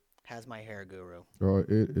has my hair, Guru? Oh,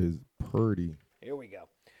 it is pretty. Here we go.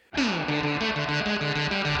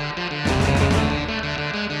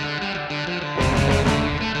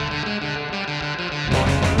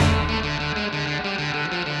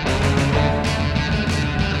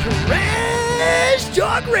 Trash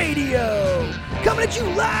Talk Radio, coming at you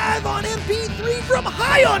live on MP3 from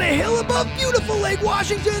high on a hill above beautiful Lake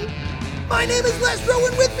Washington. My name is Lestro,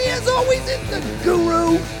 and with me, as always, is the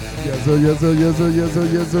Guru. Yes, sir, yes, sir, yes, sir, yes, sir,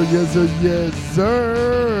 yes, sir, yes, sir, yes,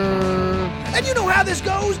 sir. And you know how this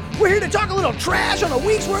goes. We're here to talk a little trash on a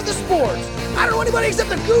week's worth of sports. I don't know anybody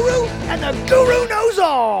except the Guru, and the Guru knows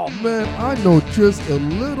all. Man, I know just a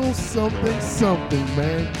little something,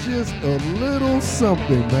 man. Just a little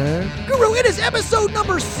something, man. Guru, it is episode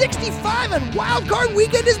number 65, and Wild Card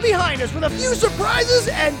Weekend is behind us with a few surprises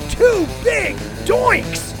and two big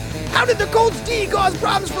doinks. How did the Colts D cause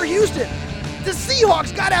problems for Houston? The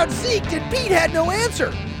Seahawks got out Zeked, and Pete had no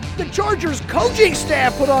answer. The Chargers coaching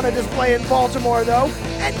staff put on a display in Baltimore, though,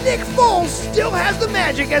 and Nick Foles still has the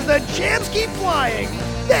magic as the champs keep flying.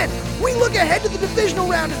 Then, we look ahead to the divisional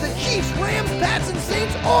round as the Chiefs, Rams, Pats, and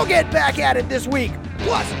Saints all get back at it this week.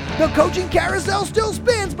 Plus, the coaching carousel still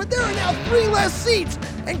spins, but there are now 3 less seats,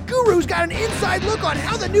 and Guru's got an inside look on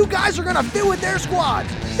how the new guys are going to fit with their squads.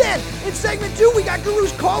 Then, in segment 2, we got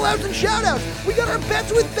Guru's call-outs and shout-outs. We got our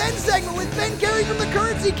Bets with Ben segment with Ben Carey from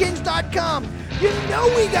thecurrencykings.com. You know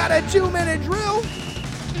we got a 2-minute drill.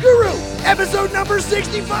 Guru, episode number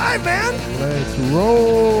 65, man. Let's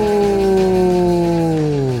roll.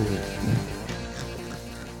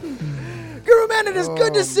 Guru, man, it is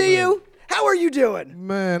good to see you. How are you doing?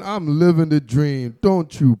 Man, I'm living the dream.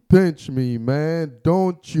 Don't you pinch me, man.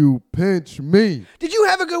 Don't you pinch me. Did you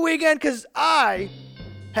have a good weekend? Because I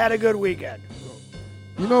had a good weekend.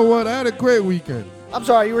 You know what? I had a great weekend. I'm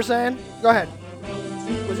sorry, you were saying? Go ahead.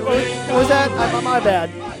 What was that?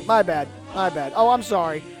 My bad. Oh, I'm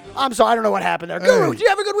sorry. I don't know what happened there. Guru, Hey. did you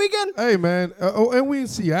have a good weekend? Hey, man. And we in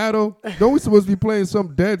Seattle. Don't we supposed to be playing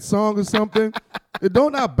some dead song or something?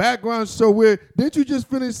 Don't our background show where, didn't you just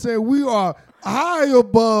finish saying we are high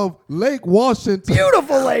above Lake Washington?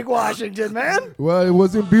 Beautiful Lake Washington, man. Well, it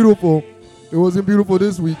wasn't beautiful. It wasn't beautiful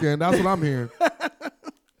this weekend. That's what I'm hearing.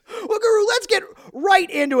 Well, Guru, let's get right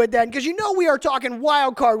into it then, because you know we are talking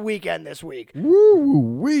Wild Card Weekend this week.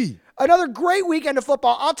 Woo-wee. Another great weekend of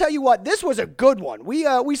football. I'll tell you what, this was a good one. We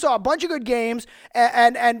saw a bunch of good games,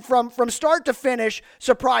 and from start to finish,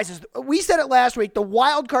 surprises. We said it last week, the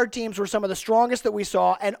wild card teams were some of the strongest that we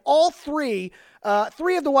saw, and all three of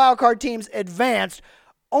the wild card teams advanced.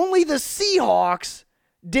 Only the Seahawks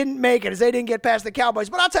didn't make it, as they didn't get past the Cowboys.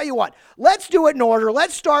 But I'll tell you what, let's do it in order.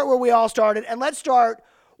 Let's start where we all started, and let's start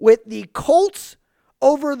with the Colts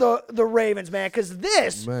over the Ravens, man, because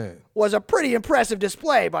this was a pretty impressive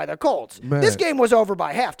display by the Colts. Man. This game was over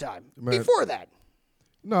by halftime. Man. Before that,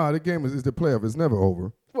 No, the game is the playoff. It's never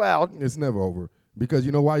over. well, It's never over. Because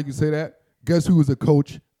you know why you can say that? Guess who was a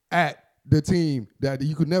coach at the team that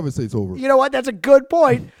you could never say it's over? you know what? That's a good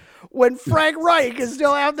point. When Frank Reich is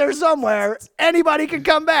still out there somewhere, anybody can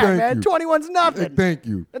come back, Thank man. you. 21's nothing. Thank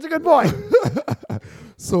you. That's a good point.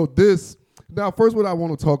 Now, first what I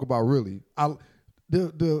want to talk about really,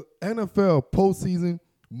 the NFL postseason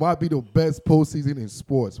might be the best postseason in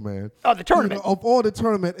sports, man. Oh, the tournament. You know, of all the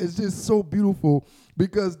tournament, it's just so beautiful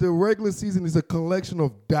because the regular season is a collection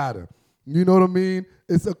of data. You know what I mean?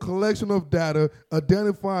 It's a collection of data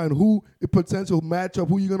identifying who a potential matchup,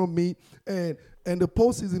 who you're gonna meet, and the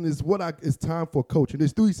postseason is it's time for coaching.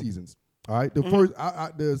 There's 3 seasons. All right, the first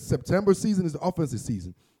the September season is the offensive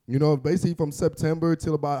season. You know, basically from September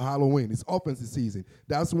till about Halloween, it's offensive season.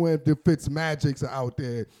 That's when the Fitzmagics are out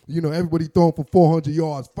there. You know, everybody throwing for 400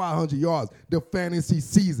 yards, 500 yards. The fantasy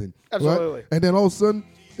season. Absolutely. Right? And then all of a sudden,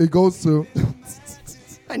 it goes to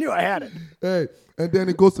I knew I had it. hey, and then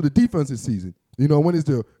it goes to the defensive season. You know, when it's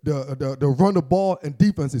the run the ball and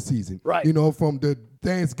defensive season. Right. You know, from the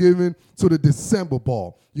Thanksgiving to the December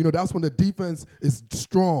ball. You know, that's when the defense is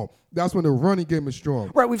strong. That's when the running game is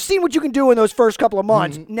strong. Right, we've seen what you can do in those first couple of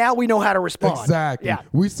months. Now we know how to respond. Exactly. Yeah.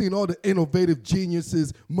 We've seen all the innovative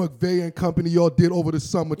geniuses McVay and company y'all did over the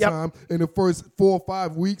summertime. In the first 4 or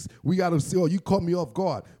 5 weeks, we got to see, you caught me off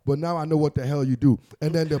guard. But now I know what the hell you do.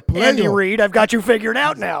 And then the playoff. Andy Reid, I've got you figured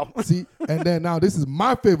out now. See, and then now this is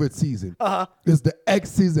my favorite season. It's the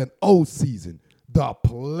X's and O season. The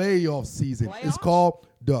playoff season. It's called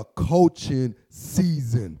the coaching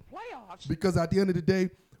season. Playoffs? Because at the end of the day,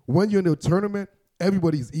 when you're in the tournament,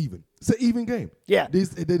 everybody's even. It's an even game. Yeah.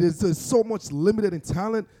 There's so much limited in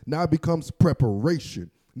talent. Now it becomes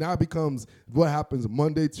preparation. Now it becomes what happens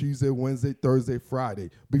Monday, Tuesday, Wednesday, Thursday, Friday,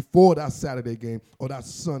 before that Saturday game or that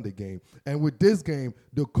Sunday game. And with this game,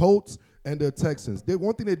 the Colts and the Texans,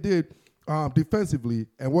 one thing they did defensively,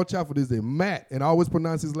 and watch out for this, Matt, and I always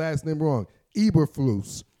pronounce his last name wrong,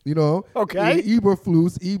 Eberflus. Okay.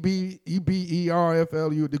 Eberflus, Eberflu.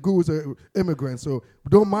 The Gurus are immigrants, so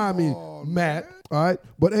don't mind me, Matt. Man. All right.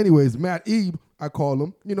 But anyways, Matt Ebe, I call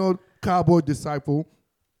him, Cowboy disciple,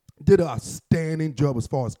 did an outstanding job as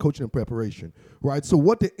far as coaching and preparation, right? So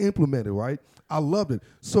what they implemented, right? I loved it.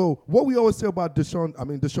 So what we always say about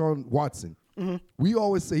Deshaun Watson, we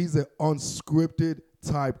always say he's an unscripted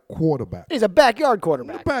type quarterback. He's a backyard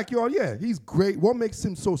quarterback. Backyard, yeah. He's great. What makes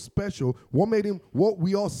him so special, what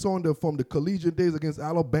we all saw from the collegiate days against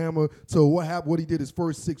Alabama to what he did his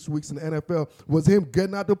first 6 weeks in the NFL was him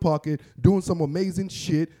getting out the pocket, doing some amazing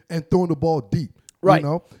shit, and throwing the ball deep. Right.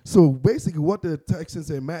 So basically what the Texans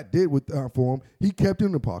and Matt did for him, he kept him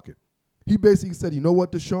in the pocket. He basically said, you know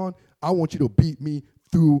what, Deshaun, I want you to beat me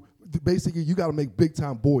through, basically you got to make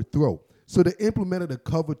big-time boy throw. So they implemented a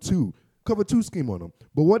cover two scheme on them.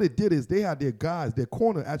 But what it did is they had their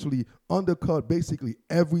corner actually undercut basically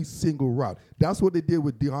every single route. That's what they did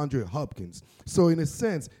with DeAndre Hopkins. So in a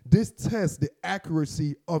sense, this tests the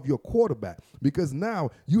accuracy of your quarterback because now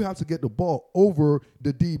you have to get the ball over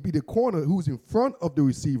the DB, the corner who's in front of the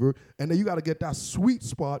receiver, and then you got to get that sweet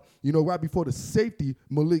spot, right before the safety,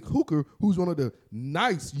 Malik Hooker, who's one of the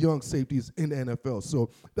nice young safeties in the NFL. So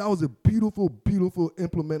that was a beautiful, beautiful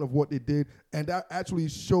implement of what they did, and that actually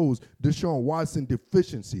shows Deshaun Watson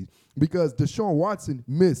deficiency because Deshaun Watson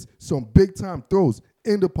missed some big-time throws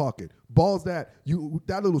in the pocket. Balls that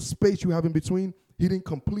little space you have in between, he didn't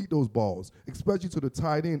complete those balls, especially to the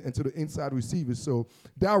tight end and to the inside receivers. So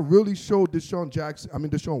that really showed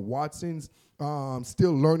Deshaun Watson's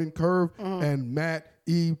still learning curve, and Matt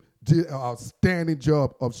Ebe did an outstanding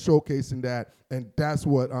job of showcasing that, and that's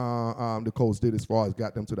what the Colts did as far as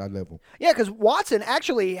got them to that level. Yeah, because Watson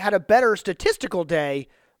actually had a better statistical day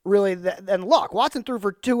really than Luck. Watson threw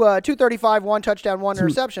for 235, 1 touchdown, 1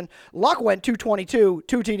 interception. Luck went 222,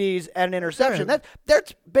 2 TDs, and an interception. Yeah.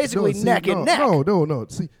 That's basically neck and neck. No.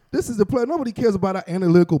 See, this is the play. Nobody cares about that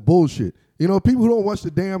analytical bullshit. People who don't watch the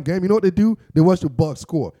damn game, you know what they do? They watch the Bucs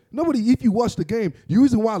score. If you watch the game, the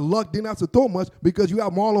reason why Luck didn't have to throw much because you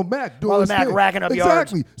got Marlon Mack doing Marlon Mack racking up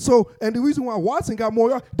yards. Exactly. So, and the reason why Watson got more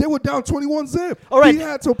yards, they were down 21-0. All right. He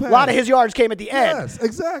had to pass. A lot of his yards came at the end. Yes,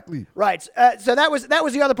 exactly. Right. So that was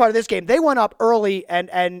the other part of this game. They went up early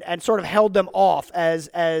and sort of held them off as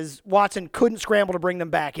Watson couldn't scramble to bring them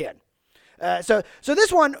back in. So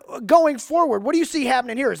this one going forward, what do you see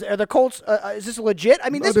happening here? Are the Colts? Is this legit? I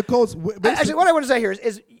mean, the Colts. Actually, what I want to say here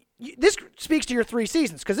is this speaks to your 3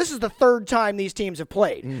 seasons because this is the third time these teams have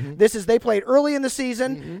played. Mm-hmm. They played early in the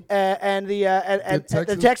season, and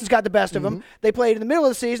the Texans got the best of them. They played in the middle of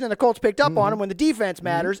the season, and the Colts picked up on them when the defense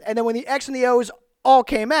matters. And then when the X and the O's all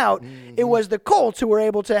came out, it was the Colts who were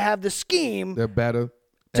able to have the scheme. They're better.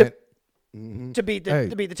 To beat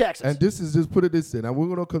the Texans. And this is just put it this in. Now we're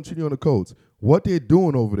going to continue on the Colts. What they're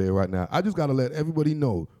doing over there right now, I just got to let everybody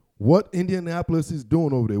know what Indianapolis is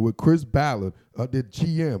doing over there with Chris Ballard, the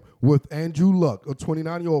GM, with Andrew Luck, a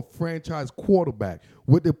 29-year-old franchise quarterback,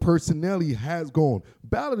 with the personnel he has going.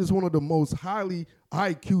 Ballard is one of the most highly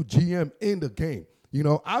IQ GM in the game.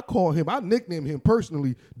 I nickname him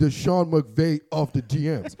personally the Sean McVay of the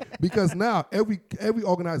GMs because now every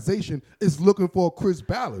organization is looking for Chris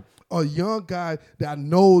Ballard, a young guy that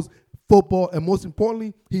knows football and most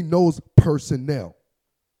importantly, he knows personnel.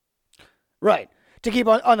 Right. To keep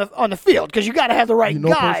on the field because you got to have the right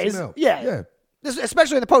guys. Personnel. Yeah.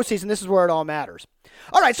 Especially in the postseason, this is where it all matters.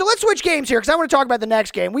 All right, so let's switch games here because I want to talk about the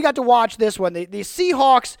next game. We got to watch this one, the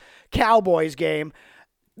Seahawks-Cowboys game.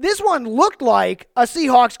 This one looked like a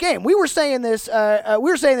Seahawks game. We were saying this.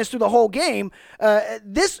 Through the whole game.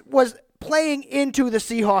 This was playing into the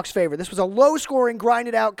Seahawks' favor. This was a low-scoring,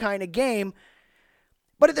 grinded-out kind of game.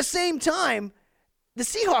 But at the same time, the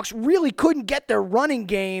Seahawks really couldn't get their running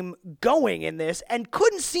game going in this and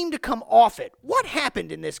couldn't seem to come off it. What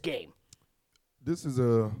happened in this game? This is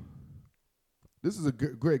a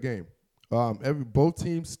great game. Both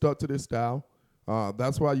teams stuck to their style.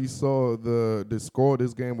 That's why you saw the score of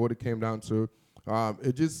this game, what it came down to.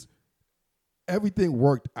 Everything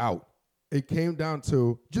worked out. It came down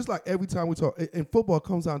to, just like every time we talk, in football, it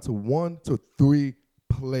comes down to 1 to 3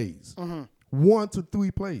 plays. 1 to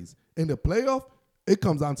 3 plays. In the playoff, it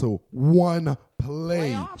comes down to 1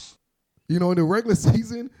 play. Playoffs? In the regular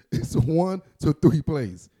season, it's 1 to 3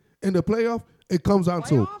 plays. In the playoff, it comes down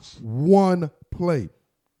to 1 play.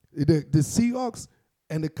 The Seahawks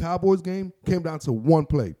and the Cowboys game came down to 1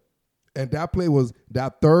 play. And that play was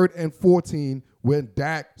that 3rd and 14 when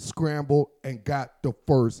Dak scrambled and got the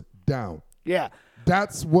first down. Yeah.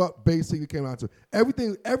 That's what basically came out to.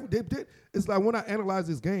 They did. It's like when I analyze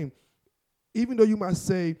this game, even though you might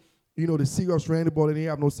say, the Seahawks ran the ball and they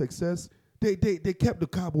have no success, they kept the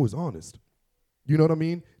Cowboys honest. You know what I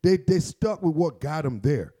mean? They stuck with what got them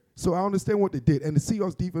there. So I understand what they did. And the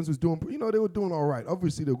Seahawks defense was doing, they were doing all right.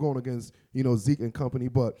 Obviously, they were going against, Zeke and company.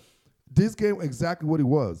 But this game, exactly what it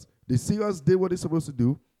was. The Seahawks did what they're supposed to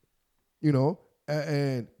do,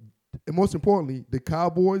 and most importantly, the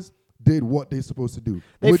Cowboys did what they're supposed to do.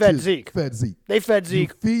 They fed Zeke. They fed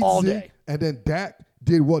Zeke all Zeke, day. And then Dak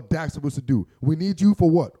did what Dak's supposed to do. We need you for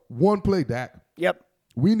what? One play, Dak. Yep.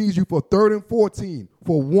 We need you for 3rd and 14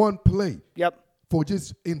 for one play. Yep. For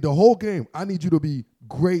just in the whole game, I need you to be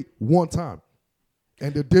great one time.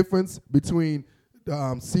 And the difference between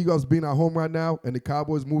Seahawks being at home right now and the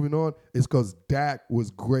Cowboys moving on is because Dak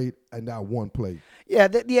was great in that one play. Yeah,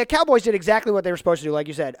 the Cowboys did exactly what they were supposed to do, like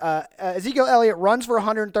you said. Ezekiel Elliott runs for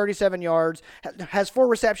 137 yards, has 4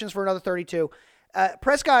 receptions for another 32.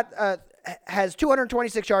 Prescott has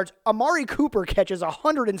 226 yards. Amari Cooper catches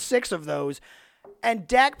 106 of those. And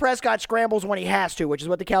Dak Prescott scrambles when he has to, which is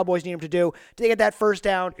what the Cowboys need him to do to get that first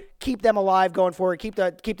down, keep them alive going forward, keep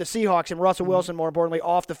the Seahawks and Russell Wilson, more importantly,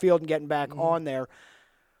 off the field and getting back on there.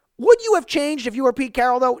 Would you have changed if you were Pete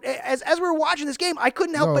Carroll, though? As we were watching this game, I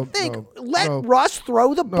couldn't help but think, let Russ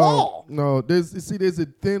throw the ball. No, there's a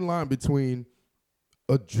thin line between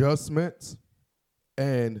adjustments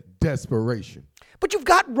and desperation. But you've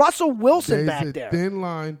got Russell Wilson back there. There's a thin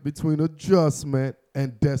line between adjustment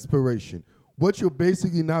and desperation. What you're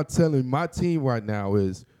basically now telling my team right now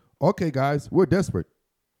is, okay, guys, we're desperate.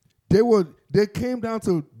 They came down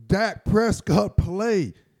to Dak Prescott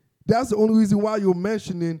play. That's the only reason why you're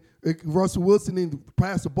mentioning Russell Wilson and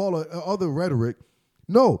pass the ball or other rhetoric.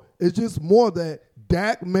 No, it's just more that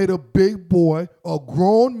Dak made a big boy, a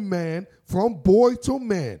grown man, from boy to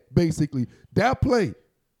man, basically. That play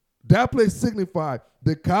signified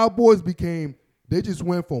the Cowboys they just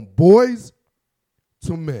went from boys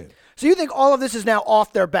to men. So you think all of this is now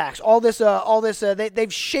off their backs?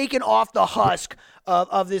 They've shaken off the husk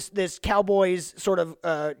of this Cowboys sort of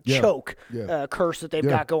choke curse that they've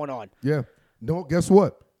got going on. Yeah. No, guess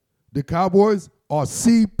what? The Cowboys are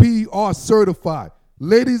CPR certified.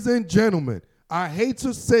 Ladies and gentlemen, I hate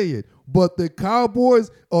to say it, but the Cowboys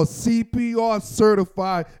are CPR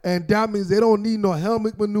certified, and that means they don't need no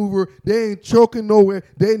helmet maneuver. They ain't choking nowhere.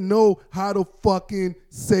 They know how to fucking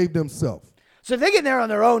save themselves. So they get there on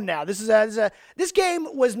their own now. This game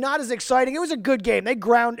was not as exciting. It was a good game. They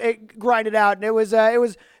grinded out, and it was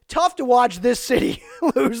tough to watch this city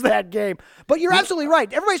lose that game. But you're absolutely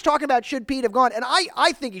right. Everybody's talking about should Pete have gone, and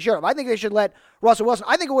I think he should have. I think they should let Russell Wilson.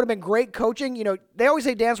 I think it would have been great coaching. They always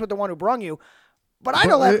say dance with the one who brung you, but I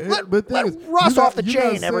don't let Russ off the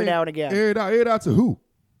chain every now and again. Air it out to who?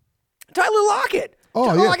 Tyler Lockett. Oh,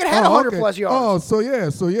 Tyler Lockett had 100-plus yards. Oh,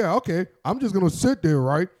 so yeah, okay. I'm just gonna sit there,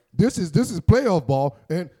 right? This is playoff ball,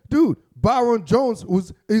 and dude, Byron Jones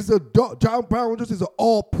is an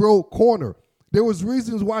all-pro corner. There was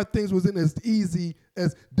reasons why things wasn't as easy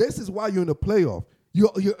as this. Is why you're in the playoff.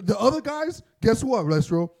 The other guys, guess what,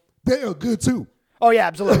 Lestro? They are good too. Oh yeah,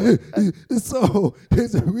 absolutely. So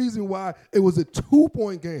there's a reason why it was a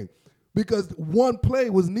 2-point game, because one play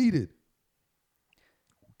was needed.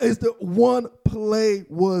 One play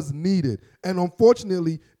was needed, and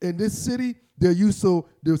unfortunately, in this city, they're used to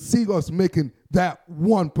the Seahawks making that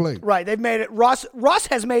one play. Right, they've made it. Russ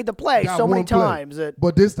has made the play so many times.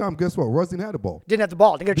 But this time, guess what? Russ didn't have the ball. Didn't have the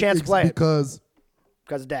ball. Didn't get a chance to play because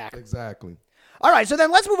of Dak. Exactly. All right, so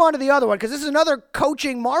then let's move on to the other one, because this is another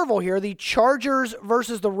coaching marvel here, the Chargers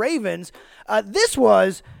versus the Ravens. This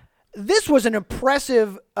was an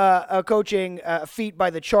impressive coaching feat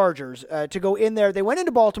by the Chargers to go in there. They went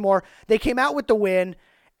into Baltimore. They came out with the win,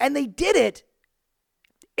 and they did it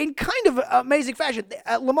in kind of amazing fashion.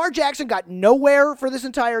 Lamar Jackson got nowhere for this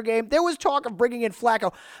entire game. There was talk of bringing in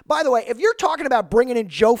Flacco. By the way, if you're talking about bringing in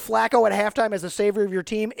Joe Flacco at halftime as the savior of your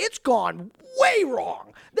team, it's gone way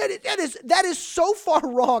wrong. That is so far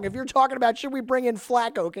wrong. If you're talking about should we bring in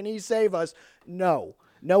Flacco, can he save us? No,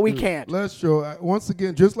 we can't. Let's show once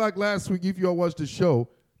again, just like last week. If y'all watched the show,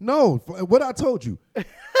 no, what I told you,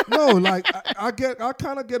 no, like I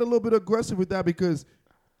kind of get a little bit aggressive with that, because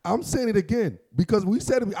I'm saying it again, because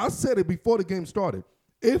I said it before the game started.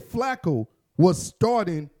 If Flacco was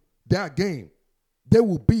starting that game, they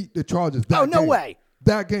will beat the Chargers. No way.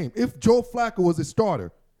 That game. If Joe Flacco was a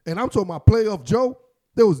starter, and I'm talking about playoff Joe,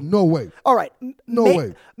 there was no way. All right. No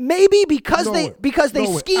way. Maybe because they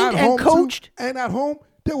schemed and coached. And at home,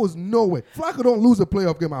 There was no way. Flacco don't lose a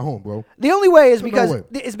playoff game at home, bro. The only way is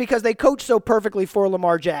There's because they coach so perfectly for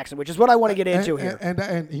Lamar Jackson, which is what I want to get into here.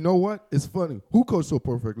 And you know what? It's funny. Who coached so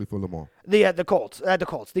perfectly for Lamar? The Colts,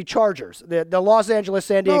 the Chargers, the Los Angeles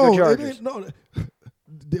San Diego Chargers.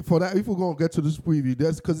 For that, if we're going to get to this preview,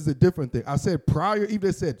 that's because it's a different thing. I said prior, if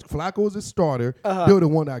they said Flacco was a starter, they would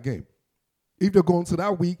have won that game. If they're going to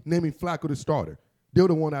that week, naming Flacco the starter, they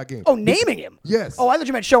would have won that game. Oh, naming him? Yes. Oh, I thought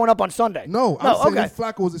you meant showing up on Sunday. No, I'm saying if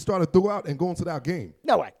Flacco was a starter throughout and going to that game.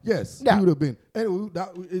 No way. Yes, he would have been. Anyway,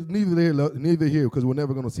 it's neither here because we're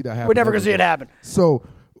never going to see that happen. We're never going to see it happen. So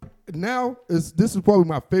now, this is probably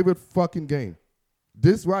my favorite fucking game.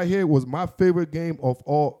 This right here was my favorite game of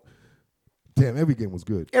all. Damn, every game was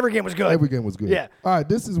good. Every game was good. Every game was good. Yeah. All right,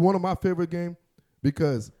 this is one of my favorite games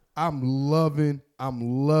because I'm loving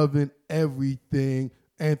everything.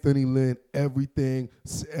 Anthony Lynn, everything.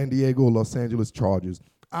 San Diego, Los Angeles Chargers.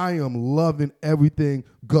 I am loving everything.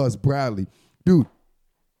 Gus Bradley. Dude,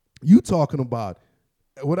 you talking about,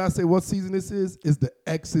 what I say, what season this is the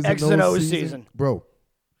X's and O's season. Bro.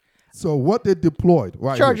 So what they deployed,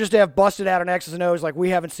 right? Chargers to have busted out on X's and O's like we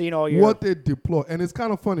haven't seen all year. What they deployed. And it's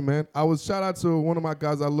kind of funny, man. Shout out to one of my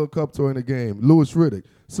guys I look up to in the game, Louis Riddick.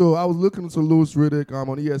 So I was looking to Louis Riddick on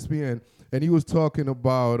ESPN, and he was talking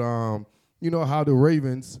about, how the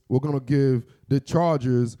Ravens were going to give the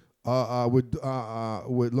Chargers with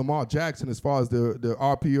Lamar Jackson as far as the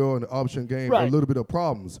RPO and the option game a little bit of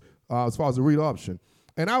problems as far as the read option.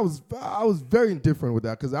 And I was very indifferent with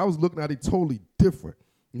that because I was looking at it totally different.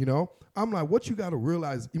 I'm like, what you got to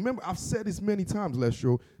realize, remember, I've said this many times,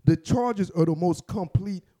 Lestro, the Chargers are the most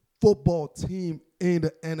complete football team in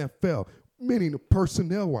the NFL, meaning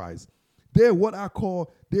personnel-wise. They're what I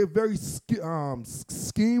call, they're very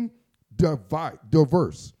scheme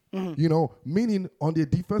diverse. Meaning on their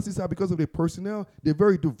defensive side, because of their personnel, they're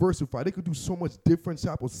very diversified. They could do so much different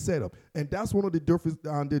type of setup. And that's one of the difference,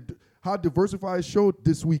 how diversified showed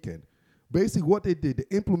this weekend. Basically, what they did,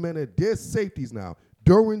 they implemented their safeties now.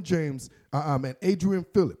 Derwin James and Adrian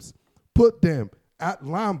Phillips, put them at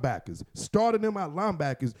linebackers, started them at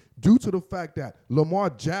linebackers due to the fact that Lamar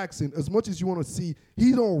Jackson, as much as you want to see,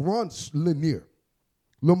 he don't run linear.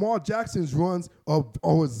 Lamar Jackson's runs are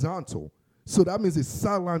horizontal. So that means it's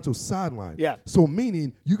sideline to sideline. Yeah. So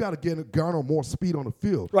meaning you got to garner more speed on the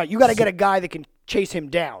field. Right. You got to get a guy that can chase him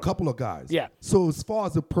down. A couple of guys. Yeah. So as far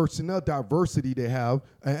as the personnel diversity they have,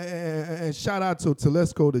 and shout out to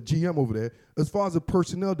Telesco, the GM over there, as far as the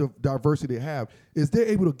personnel diversity they have, is they're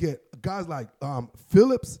able to get guys like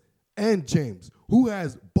Phillips and James, who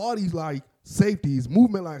has bodies like safeties,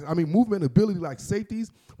 movement ability like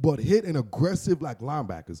safeties, but hit and aggressive like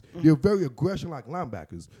linebackers. They're very aggressive like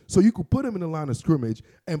linebackers. So you could put them in the line of scrimmage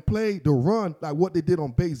and play the run like what they did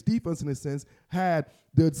on base defense in a sense, had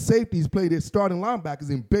the safeties play their starting linebackers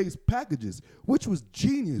in base packages, which was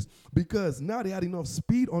genius because now they had enough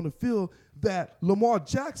speed on the field that Lamar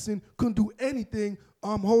Jackson couldn't do anything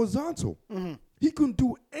horizontal. He couldn't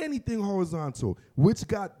do anything horizontal, which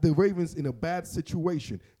got the Ravens in a bad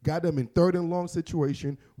situation, got them in third and long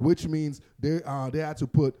situation, which means they had to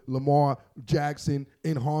put Lamar Jackson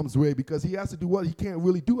in harm's way because he has to do what he can't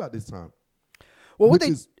really do at this time, which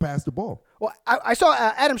is pass the ball. Well, I saw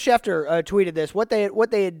Adam Schefter tweeted this. What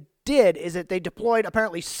they did is that they deployed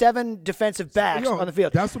apparently 7 defensive backs on the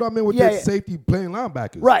field. That's what I mean with their safety playing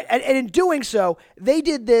linebackers. Right, and in doing so, they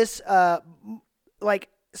did this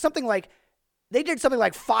they did something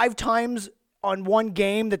like 5 times on one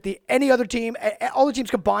game that any other team, all the teams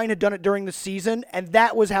combined had done it during the season, and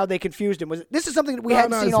that was how they confused him. This is something that we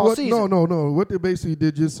hadn't seen all season. No. What they basically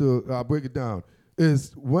did, just to break it down,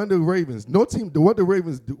 is when the Ravens,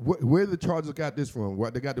 where the Chargers got this from,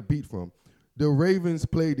 what they got the beat from, the Ravens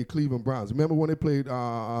played the Cleveland Browns. Remember when they played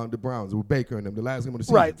the Browns with Baker and them, the last game of the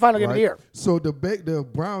season? Right, final game of the year. So the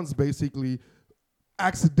Browns basically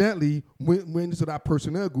accidentally went into that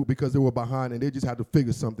personnel group because they were behind and they just had to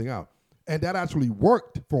figure something out. And that actually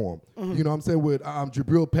worked for them. You know what I'm saying? With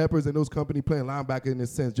Jabril Peppers and those company playing linebacker in a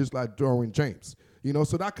sense, just like Derwin James.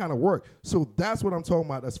 So that kind of worked. So that's what I'm talking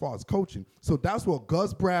about as far as coaching. So that's what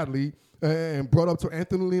Gus Bradley brought up to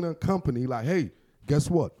Anthony Lynn and company, like, hey, guess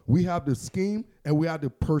what? We have the scheme and we have the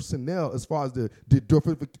personnel as far as the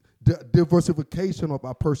diversification of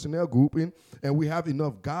our personnel grouping, and we have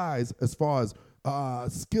enough guys as far as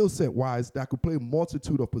skill set wise that could play a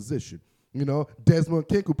multitude of position. Desmond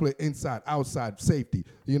King could play inside, outside safety.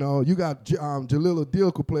 You got Jalil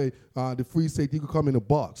Adil could play the free safety. He could come in the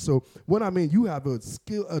box. So what I mean, you have a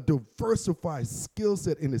diversified skill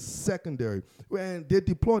set in the secondary, and they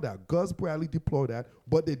deployed that. Gus Bradley deployed that,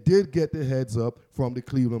 but they did get the heads up from the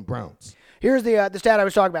Cleveland Browns. Here's the stat I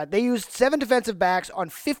was talking about. They used 7 defensive backs on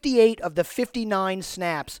 58 of the 59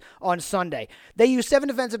 snaps on Sunday. They used 7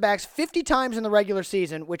 defensive backs 50 times in the regular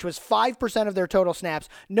season, which was 5% of their total snaps.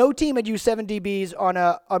 No team had used 7 DBs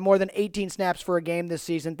on more than 18 snaps for a game this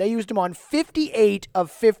season. They used them on 58 of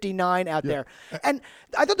 59 out there. And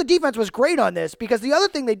I thought the defense was great on this because the other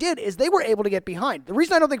thing they did is they were able to get behind. The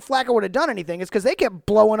reason I don't think Flacco would have done anything is because they kept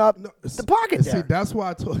blowing up the pocket there. See, that's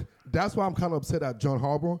why I'm kind of upset at John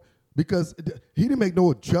Harbaugh, because he didn't make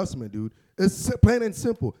no adjustment, dude. It's plain and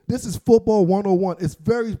simple. This is football 101. It's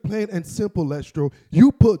very plain and simple, Lestro. You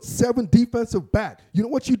put 7 defensive back. You know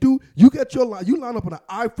what you do? You get your line. You line up in an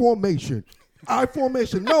I formation. I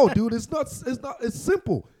formation. No, dude. It's not. It's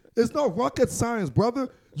simple. It's not rocket science, brother.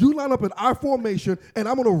 You line up in I formation, and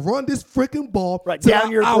I'm gonna run this freaking ball right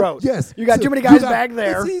down your throat. Yes. You got too many guys back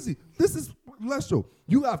there. It's easy. This is Lestro.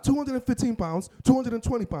 You have 215 pounds,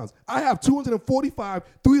 220 pounds. I have 245,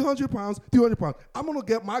 300 pounds, 300 pounds. I'm going to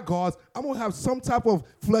get my guards. I'm going to have some type of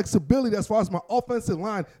flexibility as far as my offensive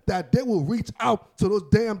line that they will reach out to those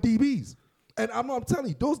damn DBs. And I'm telling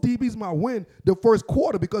you, those DBs might win the first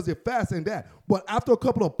quarter because they're fast and that. But after a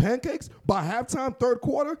couple of pancakes, by halftime, third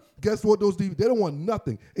quarter, guess what those DBs, they don't want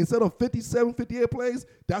nothing. Instead of 57, 58 plays,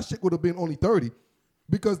 that shit would have been only 30.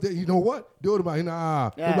 Because you know what? They would have been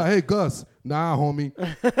like, They're like, hey, Gus, nah, homie.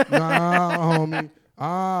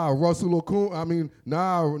 Russell Okung. I mean,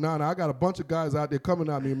 nah. I got a bunch of guys out there coming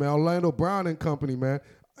at me, man. Orlando Brown and company, man.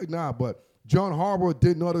 Nah, but John Harbaugh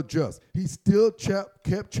did not adjust. He still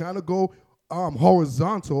kept trying to go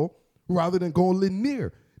horizontal rather than going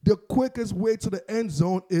linear. The quickest way to the end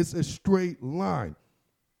zone is a straight line.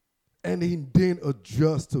 And he didn't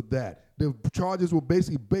adjust to that. The Chargers were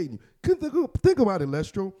basically baiting you. Think about it,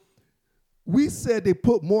 Lestro. We said they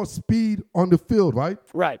put more speed on the field, right?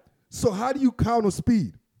 Right. So how do you counter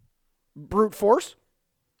speed? Brute force.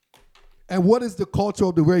 And what is the culture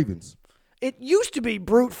of the Ravens? It used to be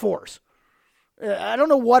brute force. I don't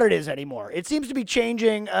know what it is anymore. It seems to be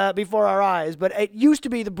changing before our eyes, but it used to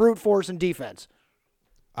be the brute force in defense.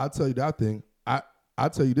 I'll tell you that thing. I'll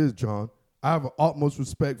tell you this, John. I have utmost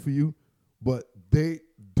respect for you, but they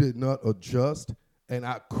did not adjust. And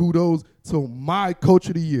kudos to my coach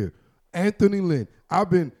of the year, Anthony Lynn. I've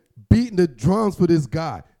been beating the drums for this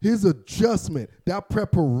guy. His adjustment, that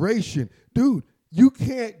preparation. Dude, you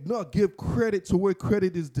can't not give credit to where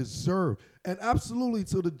credit is deserved. And absolutely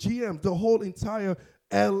to the GM, the whole entire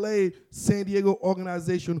L.A. San Diego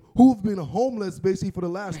organization who've been homeless basically for the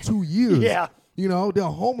last 2 years. Yeah. You know, they're a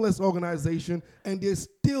homeless organization, and they're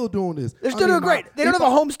still doing this. They're still doing great. They don't have a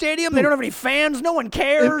home stadium. They don't have any fans. No one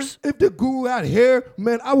cares. If the guru had hair,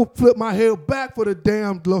 man, I would flip my hair back for the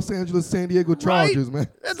damn Los Angeles San Diego Chargers, man.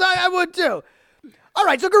 I would too. All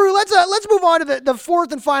right, so Guru, let's move on to the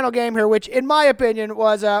fourth and final game here, which, in my opinion,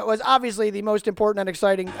 was obviously the most important and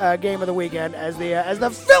exciting game of the weekend as the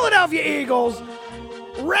Philadelphia Eagles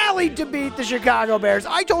rallied to beat the Chicago Bears.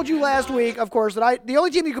 I told you last week, of course, that the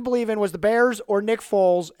only team you could believe in was the Bears or Nick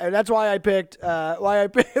Foles, and that's why I picked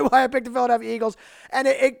the Philadelphia Eagles. And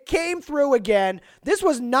it came through again. This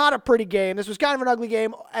was not a pretty game. This was kind of an ugly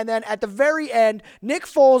game. And then at the very end, Nick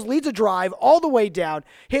Foles leads a drive all the way down,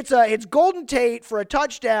 hits Golden Tate for a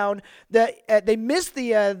touchdown. They missed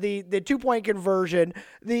the 2-point conversion.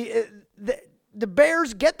 The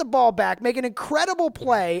Bears get the ball back, make an incredible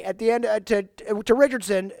play at the end to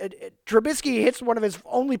Richardson. Trubisky hits one of his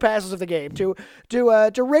only passes of the game to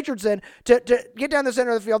Richardson to get down the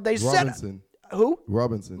center of the field. They Robinson. Who?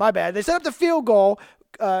 Robinson. My bad. They set up the field goal.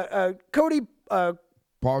 Cody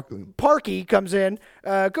Parkey comes in.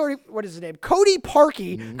 What is his name? Cody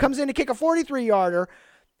Parkey comes in to kick a 43-yarder.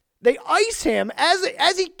 They ice him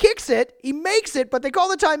as he kicks it. He makes it, but they call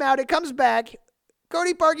the timeout. It comes back.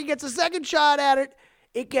 Cody Parkey gets a second shot at it.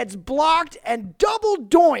 It gets blocked and double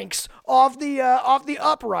doinks off the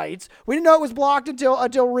uprights. We didn't know it was blocked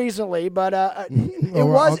until recently, but it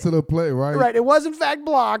was onto the play, right? Right, it was in fact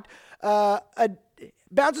blocked.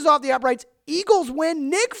 Bounces off the uprights. Eagles win.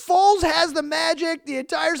 Nick Foles has the magic. The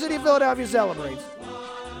entire city of Philadelphia celebrates.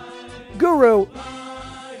 Guru,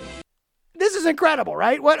 this is incredible,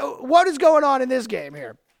 right? What is going on in this game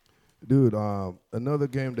here? Dude, another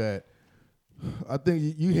game that I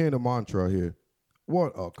think you hear the mantra here.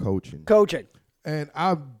 What a coaching. And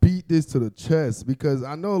I beat this to the chest because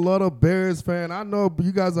I know a lot of Bears fans. I know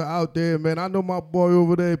you guys are out there, man. I know my boy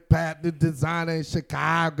over there, Pat, the designer in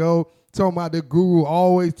Chicago, talking about the guru,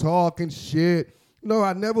 always talking shit. No,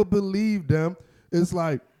 I never believed them. It's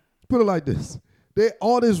like, put it like this. They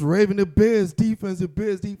all this raving the Bears defense.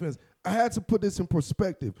 I had to put this in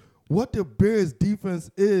perspective. What the Bears defense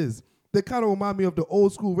is, they kind of remind me of the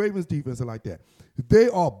old school Ravens defense and like that. They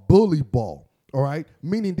are bully ball, all right?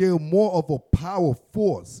 Meaning they're more of a power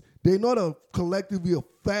force. They're not a collectively a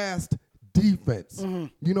fast defense.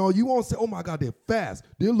 You know, you won't say, oh, my God, they're fast.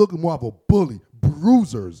 They're looking more of a bully,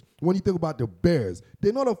 bruisers. When you think about the Bears,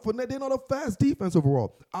 they're not a fast defense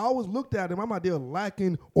overall. I always looked at them. I'm like, they're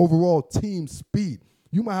lacking overall team speed.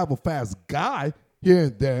 You might have a fast guy here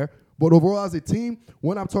and there, but overall as a team,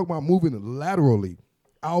 when I'm talking about moving laterally,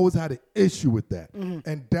 I always had an issue with that.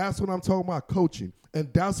 And that's what I'm talking about coaching.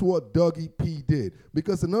 And that's what Dougie P did.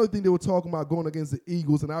 Because another thing they were talking about going against the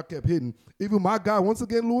Eagles, and I kept hitting, even my guy, once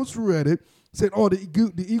again, Louis Reddit, said, oh,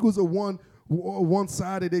 the Eagles are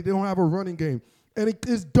one-sided. They don't have a running game. And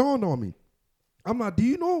it's dawned on me. I'm like, do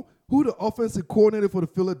you know who the offensive coordinator for the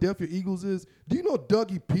Philadelphia Eagles is? Do you know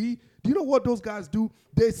Dougie P? Do you know what those guys do?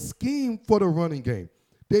 They scheme for the running game.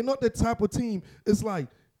 They're not the type of team. It's like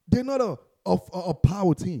they're not a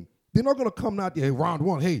power team. They're not going to come out there round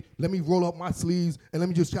one, hey, let me roll up my sleeves and let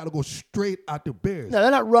me just try to go straight at the Bears. No,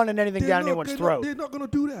 they're not running anything down anyone's throat. They're not going to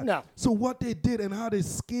do that. No. So what they did and how they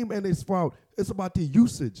scheme and they sprout, it's about the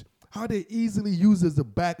usage. How they easily use as the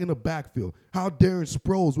back in the backfield. How Darren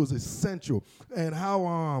Sproles was essential. And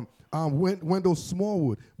how Wendell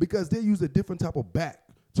Smallwood, because they use a different type of back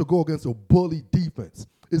to go against a bully defense.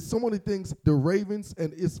 It's some of the things the Ravens,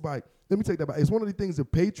 and it's like, let me take that back. It's one of the things the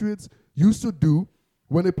Patriots used to do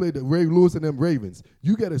when they played the Ray Lewis and them Ravens.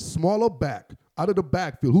 You get a smaller back out of the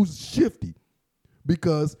backfield who's shifty,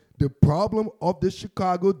 because the problem of the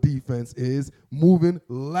Chicago defense is moving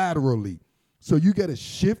laterally. So you get a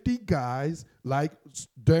shifty guys like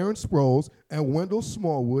Darren Sproles and Wendell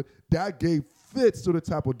Smallwood that gave fits to the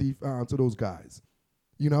type of to those guys,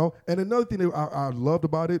 you know. And another thing that I loved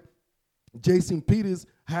about it, Jason Peters,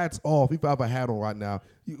 hats off. If I have a hat on right now,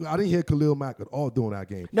 I didn't hear Khalil Mack at all during that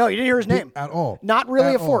game. No, you didn't hear his name at all. Not really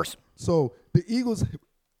at a force. All. So the Eagles,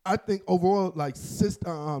 I think overall, like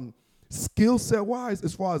skill set wise,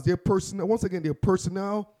 as far as their personnel, once again their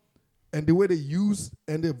personnel. And the way they use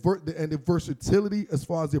and the versatility as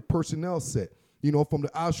far as their personnel set. You know, from the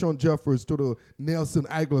Alshon Jeffers to the Nelson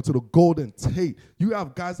Aguilar to the Golden Tate. You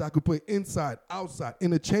have guys that could play inside, outside,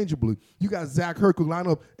 interchangeably. You got Zach Ertz line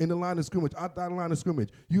up in the line of scrimmage, outside the line of scrimmage.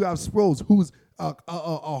 You have Sproles, who's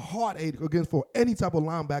a heartache against for any type of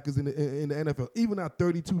linebackers in the NFL, even at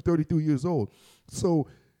 32, 33 years old. So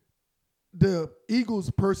the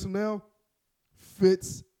Eagles' personnel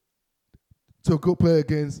fits to go play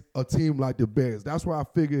against a team like the Bears. That's why I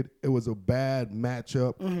figured it was a bad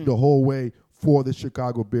matchup the whole way for the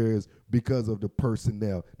Chicago Bears because of the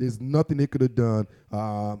personnel. There's nothing they could have done.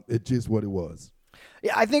 It's just what it was.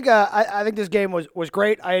 Yeah, I think I think this game was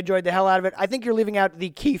great. I enjoyed the hell out of it. I think you're leaving out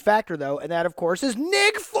the key factor, though, and that, of course, is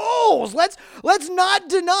Nick Foles. Let's not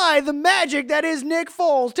deny the magic that is Nick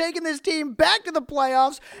Foles, taking this team back to the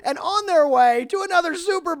playoffs and on their way to another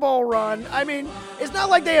Super Bowl run. I mean, it's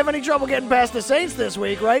not like they have any trouble getting past the Saints this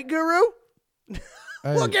week, right, Guru?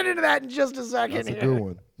 Hey, we'll get into that in just a second. That's a good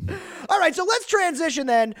one. All right, so let's transition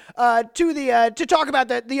then to talk about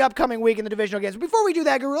the upcoming week in the divisional games. Before we do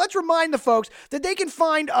that, Guru, let's remind the folks that they can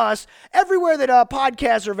find us everywhere that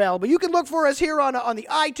podcasts are available. You can look for us here on the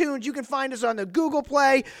iTunes. You can find us on the Google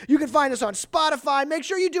Play. You can find us on Spotify. Make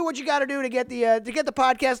sure you do what you got to do to get the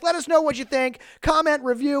podcast. Let us know what you think. Comment,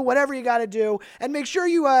 review, whatever you got to do, and make sure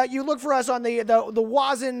you look for us on the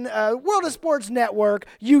WASN World of Sports Network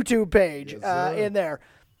YouTube page in there.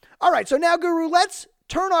 All right, so now, Guru, let's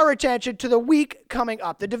turn our attention to the week coming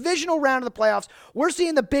up. The divisional round of the playoffs, we're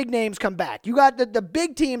seeing the big names come back. You got the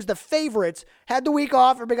big teams, the favorites, had the week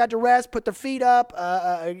off, everybody got to rest, put their feet up,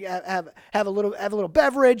 have a little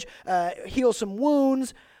beverage, heal some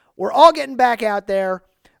wounds. We're all getting back out there.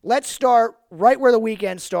 Let's start right where the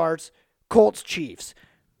weekend starts, Colts-Chiefs.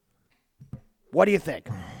 What do you think?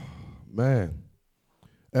 Man.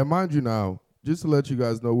 And mind you now, just to let you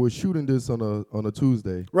guys know, we're shooting this on a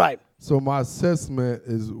Tuesday. Right. So my assessment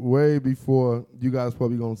is way before you guys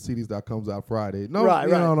probably going to see these that comes out Friday. No, right,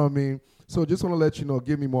 you know what I mean? So just want to let you know,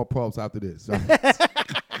 give me more props after this.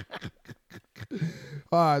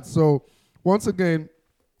 All right, so once again,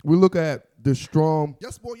 we look at the strong,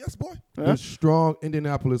 yes, boy, the strong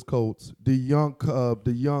Indianapolis Colts, the young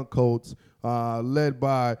Colts, led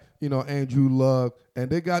by, Andrew Luck, and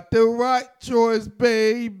they got the right choice,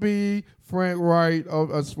 baby, Frank Wright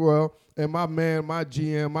as well, and my man, my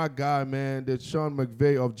GM, my guy, man, the Sean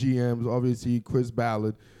McVay of GMs, obviously Chris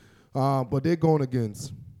Ballard, but they're going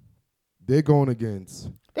against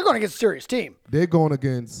a serious team. They're going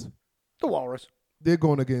against the Walrus. They're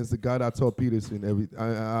going against the guy that taught Peterson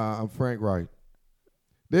Frank Wright.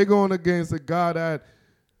 They're going against the guy that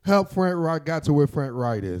helped Frank Wright got to where Frank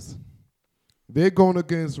Wright is. they're going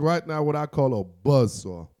against right now what I call a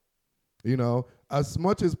buzzsaw. You know, as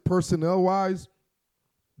much as personnel-wise,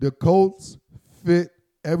 the Colts fit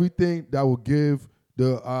everything that will give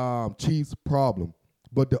the Chiefs problem.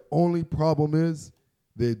 But the only problem is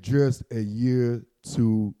they're just a year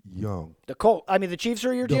too young. The Chiefs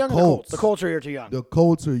are a year too young. Colts. The Colts are a year too young. The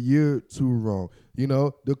Colts are a year too wrong. You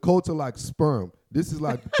know, the Colts are like sperm. This is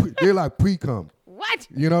like they're like pre-cum. What?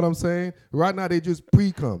 You know what I'm saying? Right now they just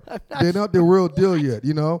pre-cum. They're not the real deal yet.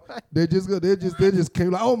 You know, they just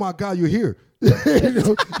came like, oh my God, you're here. You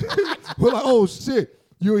know? We're like, oh shit,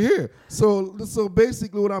 you're here. So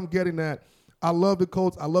basically, what I'm getting at, I love the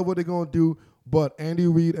Colts. I love what they're gonna do. But Andy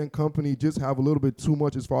Reid and company just have a little bit too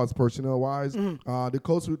much as far as personnel-wise. The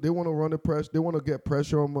Colts, they want to run the press. They want to get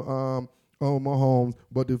pressure on Mahomes,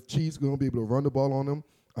 but the Chiefs are going to be able to run the ball on them.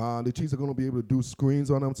 The Chiefs are going to be able to do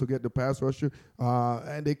screens on them to get the pass rusher.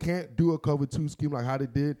 And they can't do a cover 2 scheme like how they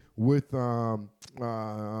did with the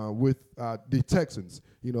Texans,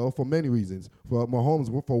 you know, for many reasons. For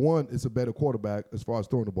Mahomes, for one, it's a better quarterback as far as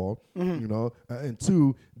throwing the ball, you know. And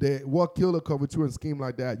 2, what killed a cover 2 and scheme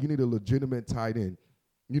like that, you need a legitimate tight end.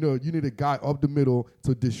 You know, you need a guy up the middle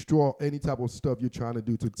to destroy any type of stuff you're trying to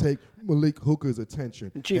do, to take Malik Hooker's attention.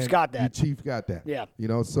 The Chiefs got that. The Chiefs got that. Yeah. You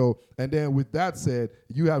know, so, and then with that said,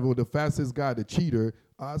 you have the fastest guy, the cheater.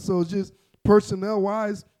 So just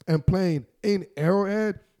personnel-wise and playing in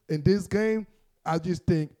Arrowhead in this game, I just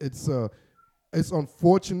think it's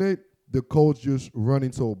unfortunate the Colts just run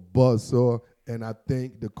into a buzzsaw, and I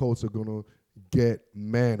think the Colts are going to get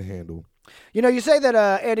manhandled. You know, you say that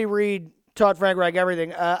Andy Reid taught Frank Reich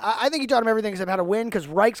everything. I think he taught him everything except how to win, because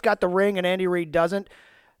Reich's got the ring and Andy Reid doesn't.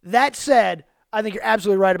 That said, I think you're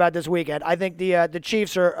absolutely right about this weekend. I think the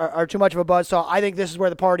Chiefs are too much of a buzzsaw. I think this is where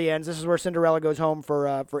the party ends. This is where Cinderella goes home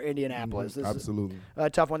for Indianapolis. This Absolutely. is a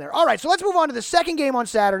tough one there. All right, so let's move on to the second game on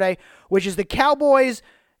Saturday, which is the Cowboys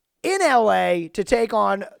in L.A. to take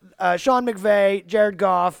on Sean McVay, Jared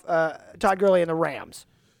Goff, Todd Gurley, and the Rams.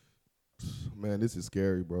 Man, this is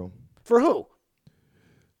scary, bro. For who?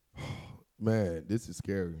 Man, this is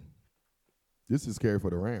scary. This is scary for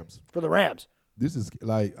the Rams. For the Rams. This is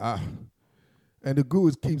like, and the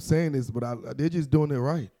gurus keep saying this, but they're just doing it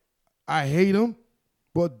right. I hate them,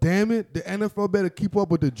 but damn it, the NFL better keep up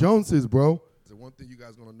with the Joneses, bro. So one thing you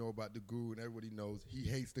guys gonna know about the guru, and everybody knows, he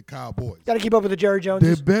hates the Cowboys. Got to keep up with the Jerry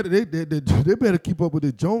Joneses. They better keep up with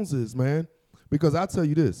the Joneses, man. Because I tell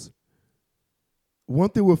you this, one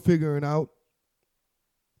thing we're figuring out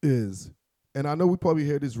is, and I know we probably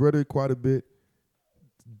hear this rhetoric quite a bit,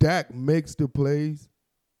 Dak makes the plays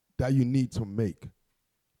that you need to make.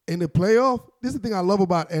 In the playoff, this is the thing I love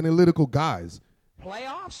about analytical guys.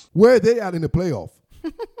 Playoffs? Where are they at in the playoff?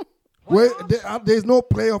 There's no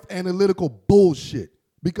playoff analytical bullshit,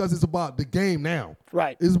 because it's about the game now.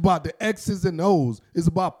 Right. It's about the X's and O's. It's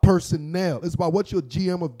about personnel. It's about what your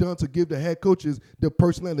GM have done to give the head coaches the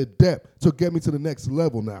personnel and the depth to get me to the next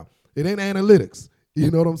level now. It ain't analytics. You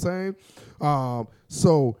know what I'm saying?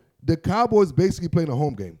 So the Cowboys basically playing a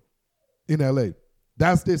home game in L.A.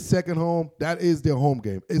 That's their second home. That is their home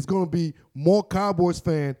game. It's going to be more Cowboys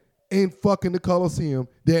fan in fucking the Coliseum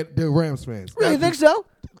than the Rams fans. Really, you think so?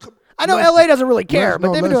 I know L.A. doesn't really care,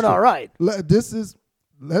 but they've been doing all right. Let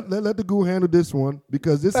the guru handle this one,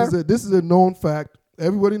 because this is a known fact.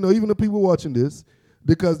 Everybody know, even the people watching this,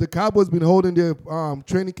 because the Cowboys been holding their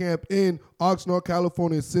training camp in Oxnard,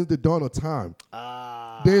 California since the dawn of time.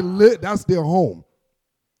 That's their home.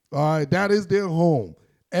 All right, that is their home.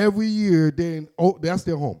 Every year, that's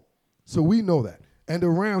their home. So we know that. And the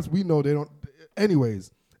Rams, we know they don't.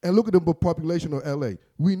 Anyways, and look at the population of L.A.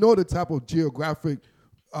 We know the type of geographic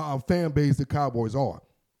fan base the Cowboys are.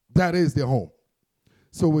 That is their home.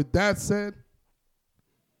 So with that said,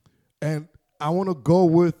 and I want to go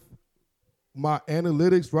with my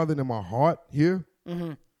analytics rather than my heart here,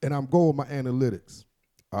 and I'm going with my analytics.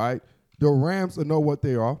 All right? The Rams know what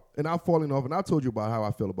they are, and I've fallen off, and I told you about how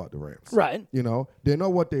I feel about the Rams. Right. You know, they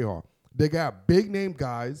know what they are. They got big-name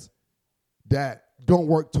guys that don't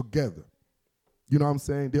work together. You know what I'm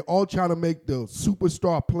saying? They're all trying to make the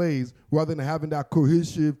superstar plays rather than having that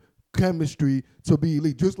cohesive chemistry to be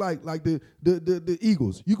elite. Just like the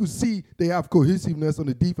Eagles. You can see they have cohesiveness on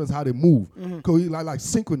the defense, how they move. Like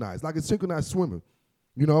synchronized, like a synchronized swimmer.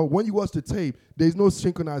 You know, when you watch the tape, there's no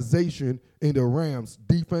synchronization in the Rams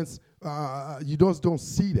defense. You don't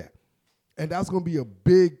see that. And that's going to be a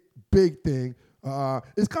big, big thing.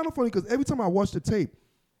 It's kind of funny because every time I watch the tape,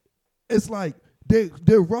 it's like they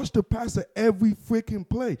rush the passer every freaking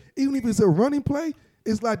play. Even if it's a running play,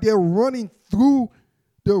 it's like they're running through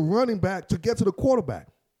the running back to get to the quarterback.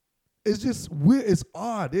 It's just weird. It's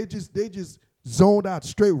odd. They just zoned out,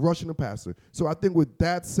 straight rushing the passer. So I think with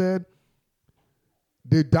that said,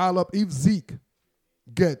 they dial up. If Zeke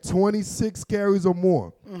get 26 carries or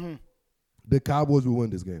more, the Cowboys will win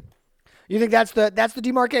this game. You think that's the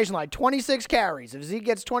demarcation line? 26 carries. If Zeke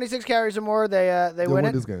gets 26 carries or more, they win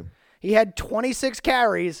it. This game. He had 26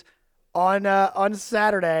 carries on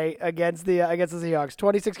Saturday against the Seahawks.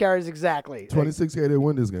 26 carries exactly. 26 carries, they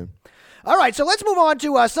win this game. All right, so let's move on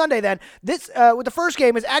to Sunday then. This with the first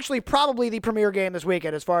game is actually probably the premier game this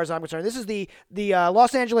weekend, as far as I'm concerned. This is the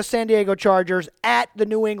Los Angeles San Diego Chargers at the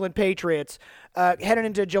New England Patriots, heading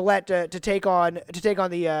into Gillette to take on the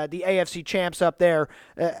AFC champs up there.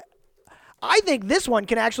 I think this one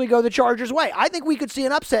can actually go the Chargers' way. I think we could see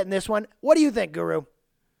an upset in this one. What do you think, Guru?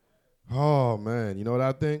 Oh man, you know what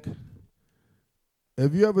I think?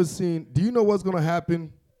 Have you ever seen? Do you know what's going to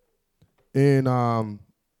happen in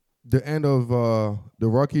the end of the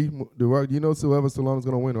Rocky? You know Sylvester Stallone's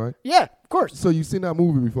going to win, right? Yeah, of course. So you've seen that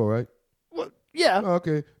movie before, right? Well, yeah.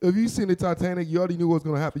 Okay. If you've seen the Titanic, you already knew what's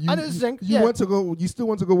going to happen. You still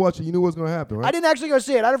went to go watch it. You knew what's going to happen, right? I didn't actually go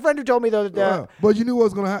see it. I had a friend who told me though that. But you knew what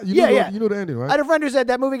was going to happen. You knew the ending, right? I had a friend who said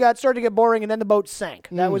that movie started to get boring and then the boat sank.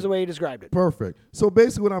 That was the way he described it. Perfect. So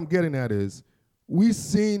basically, what I'm getting at is, we've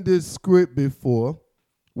seen this script before.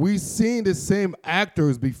 We've seen the same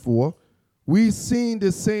actors before. We've seen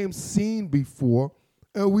the same scene before.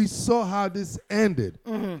 And we saw how this ended.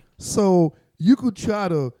 Mm-hmm. So you could try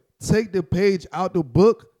to take the page out the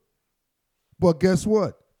book, but guess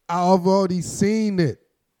what? I've already seen it.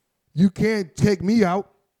 You can't take me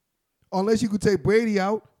out unless you could take Brady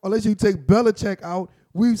out, unless you take Belichick out.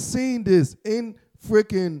 We've seen this in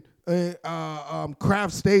freaking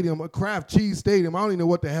Kraft Stadium, Kraft Cheese Stadium. I don't even know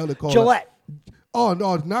what the hell they call it. Gillette. Oh,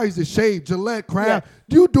 no, now he's a shade. Gillette, Kraft.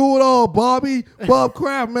 Yeah. You do it all, Bobby. Bob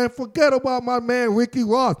Kraft, man. Forget about my man, Ricky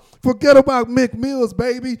Ross. Forget about Mick Mills,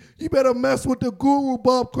 baby. You better mess with the guru,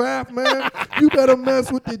 Bob Kraft, man. You better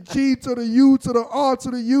mess with the G to the U to the R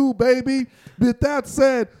to the U, baby. With that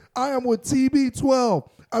said, I am with TB12.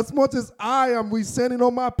 As much as I am resending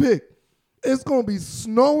on my pick, it's going to be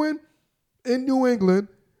snowing in New England.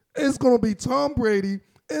 It's going to be Tom Brady.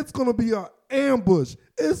 It's going to be an ambush.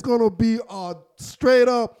 It's going to be a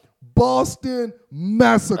straight-up Boston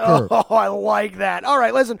massacre. Oh, I like that. All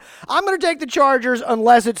right, listen, I'm going to take the Chargers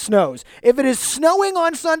unless it snows. If it is snowing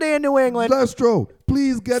on Sunday in New England... Lestro,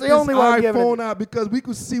 please get this iPhone out because we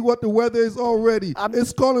can see what the weather is already.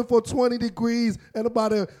 It's calling for 20 degrees and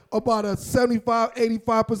about a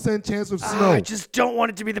 75-85% chance of snow. I just don't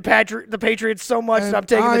want it to be the Patriots so much that I'm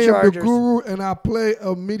taking the Chargers. I am the guru and I play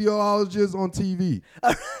a meteorologist on TV.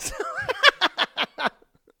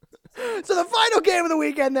 So the final game of the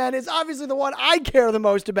weekend then is obviously the one I care the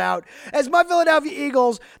most about, as my Philadelphia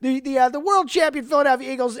Eagles, the world champion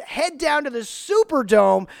Philadelphia Eagles, head down to the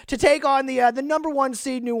Superdome to take on the number one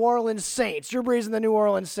seed New Orleans Saints. Drew Brees and the New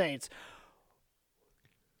Orleans Saints.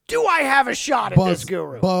 Do I have a shot at this,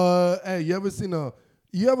 Guru? But hey, you ever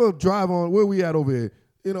drive on where we at over here?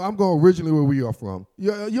 You know, I'm going originally where we are from.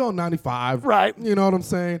 You're on 95, right? You know what I'm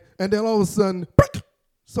saying? And then all of a sudden,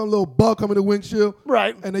 some little bug come in the windshield.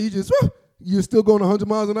 Right. And then you're still going 100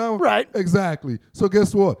 miles an hour? Right. Exactly. So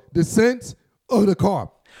guess what? The Saints or the car.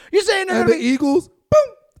 You're saying they're the Eagles,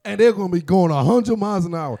 boom, and they're going to be going 100 miles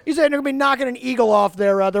an hour. You're saying they're going to be knocking an eagle off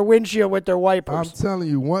their windshield with their wipers. I'm telling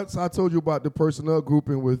you, once I told you about the personnel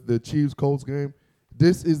grouping with the Chiefs-Colts game,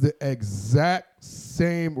 this is the exact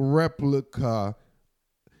same replica.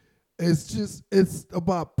 It's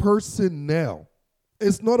about personnel.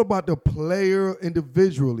 It's not about the player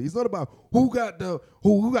individually. It's not about who got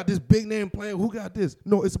this big name player, who got this.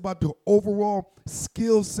 No, it's about the overall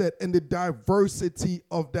skill set and the diversity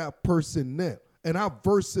of that personnel and how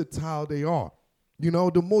versatile they are. You know,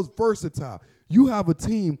 the most versatile. You have a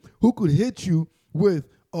team who could hit you with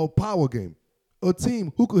a power game, a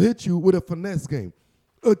team who could hit you with a finesse game,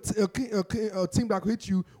 a team that could hit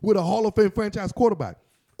you with a Hall of Fame franchise quarterback,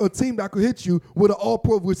 a team that could hit you with an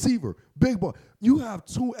all-pro receiver, big ball. You have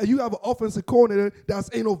an offensive coordinator that's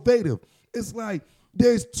innovative. It's like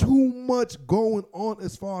there's too much going on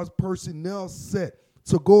as far as personnel set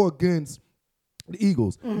to go against the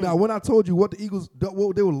Eagles. Mm-hmm. Now, when I told you what the Eagles,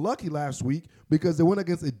 they were lucky last week because they went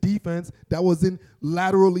against a defense that wasn't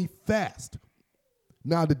laterally fast.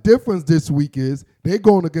 Now, the difference this week is they're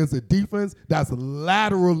going against a defense that's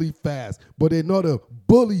laterally fast, but they're not a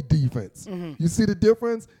bully defense. Mm-hmm. You see the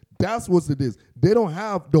difference? That's what it is. They don't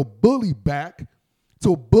have the bully back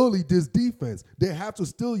to bully this defense. They have to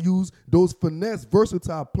still use those finesse,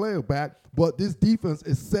 versatile player back, but this defense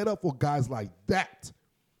is set up for guys like that.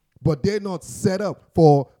 But they're not set up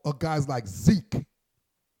for guys like Zeke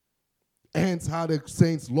hence how the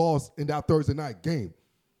Saints lost in that Thursday night game.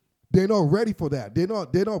 They're not ready for that. They're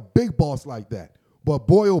not big boss like that. But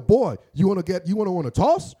boy, oh boy, you want to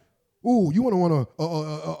toss? Ooh, you want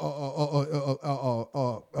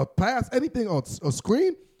a pass, anything, a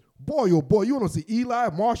screen? Boy, oh boy, you want to see Eli,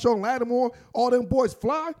 Marshall, Lattimore, all them boys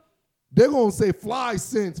fly? They're going to say fly,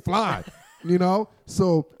 Saints, fly. You know?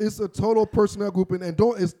 So it's a total personnel grouping, and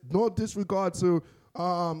it's no disregard to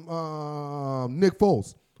Nick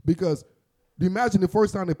Foles, because imagine the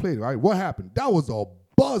first time they played, right? What happened? That was a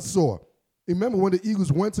buzzsaw. Remember when the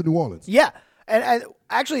Eagles went to New Orleans? Yeah. And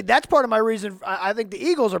actually, that's part of my reason. I think the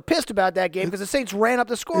Eagles are pissed about that game because the Saints ran up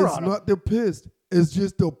the score on them. It's not the pissed. It's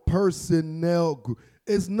just the personnel group.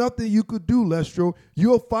 It's nothing you could do, Lestro.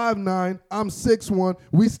 You're 5'9", I'm 6'1".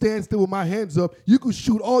 We stand still with my hands up. You can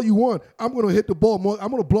shoot all you want. I'm going to hit the ball more.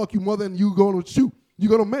 I'm going to block you more than you're going to shoot. You're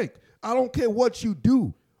going to make. I don't care what you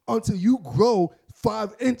do. Until you grow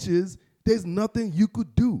 5 inches, there's nothing you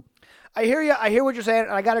could do. I hear you. I hear what you're saying.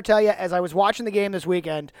 And I got to tell you, as I was watching the game this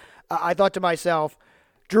weekend, I thought to myself,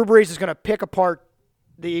 Drew Brees is going to pick apart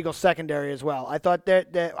the Eagles secondary as well. I thought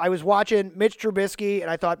that I was watching Mitch Trubisky, and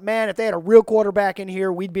I thought, man, if they had a real quarterback in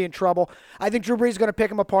here, we'd be in trouble. I think Drew Brees is going to pick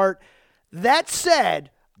him apart. That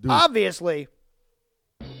said, obviously,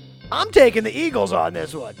 I'm taking the Eagles on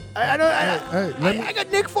this one. I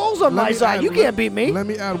got Nick Foles on my side. You can't beat me. Let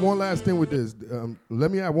me add one last thing with this. All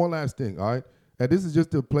right? And this is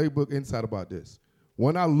just the playbook insight about this.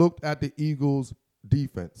 When I looked at the Eagles'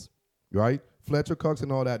 defense, right, Fletcher, Cox,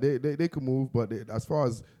 and all that, they could move, but as far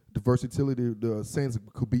as the versatility, the Saints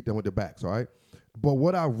could beat them with their backs, all right? But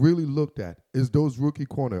what I really looked at is those rookie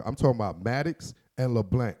corner. I'm talking about Maddox and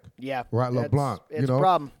LeBlanc. Yeah. Right, LeBlanc. It's a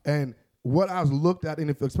problem. And what I looked at, and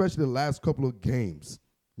especially the last couple of games,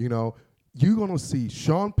 you're going to see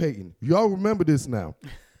Sean Payton. Y'all remember this now.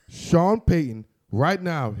 Sean Payton, right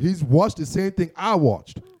now, he's watched the same thing I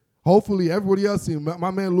watched. Hopefully, everybody else seen.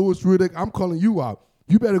 My man Louis Riddick, I'm calling you out.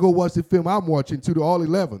 You better go watch the film I'm watching to the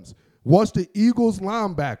All-11s. Watch the Eagles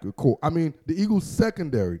linebacker core. The Eagles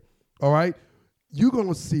secondary, all right? You're going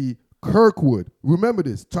to see Kirkwood. Remember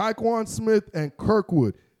this, Tyquan Smith and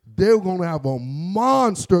Kirkwood, they're going to have a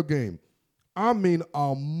monster game. A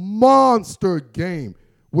monster game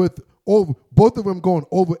with both of them going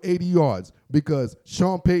over 80 yards, because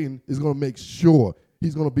Sean Payton is going to make sure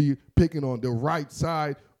he's going to be picking on the right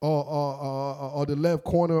side or the left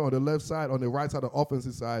corner or the left side, on the right side, the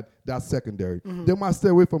offensive side, that's secondary. Mm-hmm. They might stay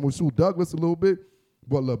away from Rasul Douglas a little bit,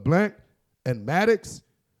 but LeBlanc and Maddox,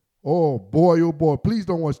 oh boy, please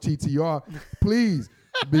don't watch TTR, please,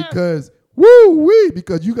 because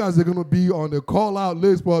because you guys are going to be on the call-out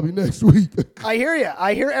list probably next week. I hear you.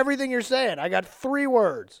 I hear everything you're saying. I got 3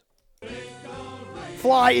 words.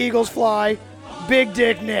 Fly, Eagles, fly. Big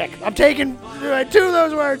Dick Nick. I'm taking 2 of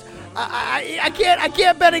those words. I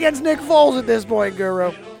can't bet against Nick Foles at this point,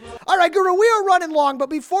 Guru. All right, Guru, we are running long, but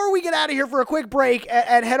before we get out of here for a quick break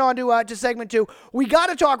and head on to segment 2, we got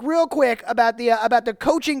to talk real quick about the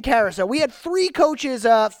coaching carousel. We had 3 coaches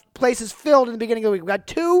places filled in the beginning of the week. We got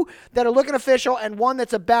 2 that are looking official and 1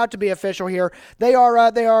 that's about to be official here. They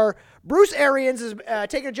are Bruce Arians is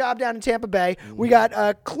taking a job down in Tampa Bay. We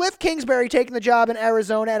got Cliff Kingsbury taking the job in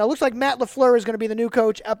Arizona, and it looks like Matt LaFleur is going to be the new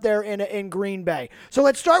coach up there in Green Bay. So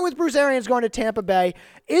let's start with Bruce Arians going to Tampa Bay.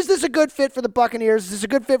 Is this a good fit for the Buccaneers? Is this a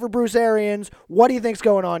good fit for Bruce Arians? What do you think's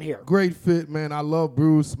going on here? Great fit, man. I love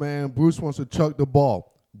Bruce, man. Bruce wants to chuck the ball.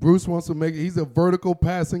 Bruce wants to make it. He's a vertical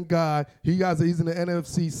passing guy. He's in the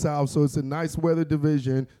NFC South, so it's a nice weather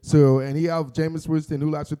division. So, and he has Jameis Winston, who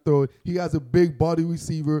likes to throw it. He has a big body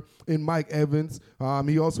receiver in Mike Evans.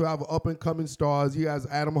 He also have up-and-coming stars. He has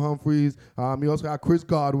Adam Humphries. He also has Chris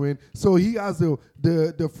Godwin. So he has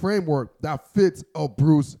the framework that fits a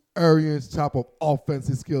Bruce Arians type of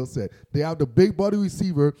offensive skill set. They have the big body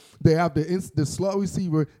receiver. They have the slot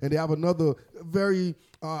receiver, and they have another very,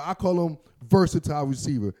 I call him, versatile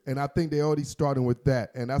receiver, and I think they're already starting with that,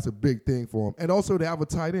 and that's a big thing for them. And also, they have a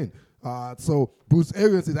tight end. So Bruce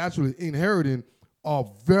Arians is actually inheriting a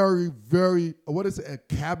very, very, a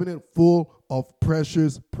cabinet full of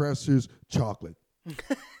precious chocolate.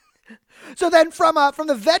 So then from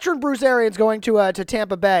the veteran Bruce Arians going to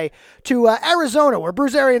Tampa Bay to Arizona, where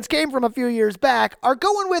Bruce Arians came from a few years back, are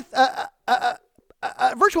going with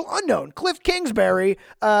a virtual unknown, Cliff Kingsbury,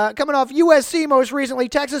 coming off USC most recently,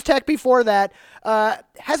 Texas Tech before that,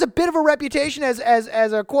 has a bit of a reputation as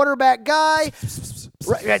a quarterback guy.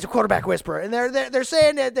 Right, as a quarterback whisperer. And they're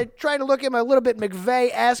saying that they're trying to look at him a little bit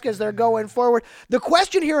McVay-esque as they're going forward. The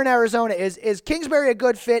question here in Arizona is Kingsbury a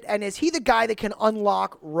good fit, and is he the guy that can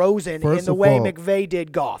unlock Rosen in the way McVay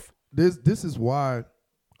did Goff? This is why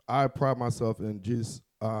I pride myself in just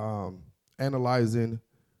analyzing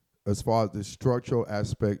as far as the structural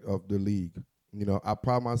aspect of the league. You know, I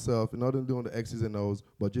pride myself, not in doing the X's and O's,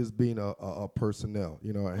 but just being a personnel.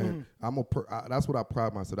 You know, and that's what I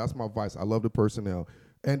pride myself. That's my vice. I love the personnel,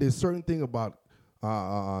 and there's certain thing about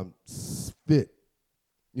fit.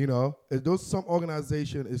 You know, some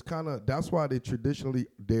organization is kind of, that's why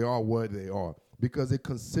they are where they are, because they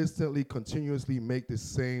continuously make the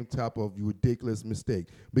same type of ridiculous mistake,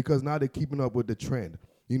 because now they're keeping up with the trend.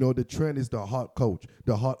 You know, the trend is the hot coach,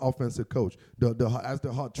 the hot offensive coach, that's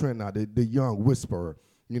the hot trend now, the young whisperer,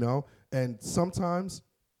 you know. And sometimes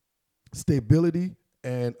stability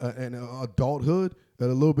and adulthood and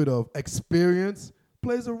a little bit of experience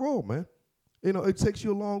plays a role, man. You know, it takes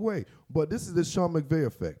you a long way. But this is the Sean McVay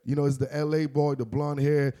effect. You know, it's the L.A. boy, the blonde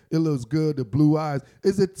hair, it looks good, the blue eyes.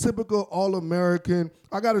 It's a typical all-American.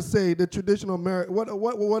 I got to say, the traditional America,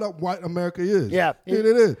 what white America is. Yeah. It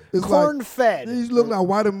is. It's corn-fed. Like, he's looking like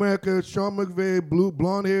white America, Sean McVay,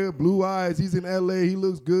 blonde hair, blue eyes. He's in L.A. He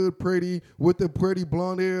looks good, pretty, with the pretty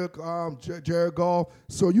blonde hair, Jared Goff.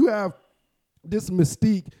 So you have this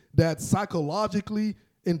mystique that psychologically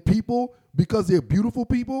in people, because they're beautiful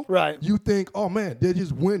people, right, you think, oh, man, they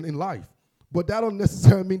just win in life. But that don't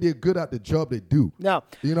necessarily mean they're good at the job they do. No.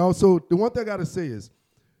 You know, so the one thing I got to say is,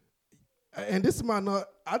 and this is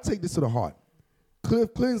I take this to the heart,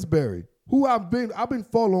 Cliff Clinsbury, who I've been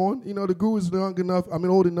following. You know, the guru is old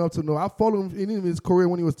enough to know. I followed him in his career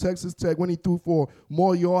when he was Texas Tech, when he threw for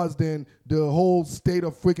more yards than the whole state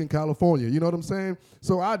of freaking California. You know what I'm saying?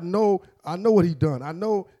 So I know what he done. I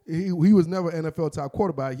know he was never an NFL type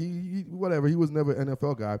quarterback. He was never an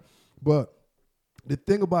NFL guy. But the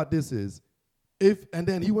thing about this is, and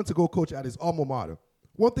then he went to go coach at his alma mater.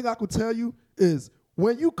 One thing I could tell you is,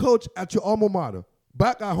 when you coach at your alma mater,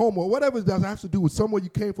 back at home or whatever that has to do with somewhere you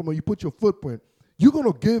came from or you put your footprint, you're going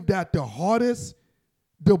to give that the hardest,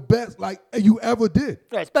 the best like you ever did.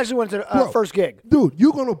 Yeah, especially when it's a first gig. Dude,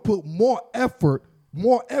 you're going to put more effort,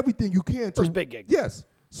 more everything you can. First big gig. Yes.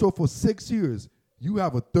 So for 6 years, you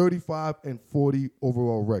have a 35-40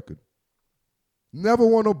 overall record. Never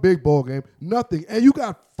won a big ball game, nothing. And you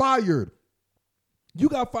got fired. So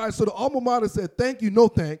the alma mater said, thank you, no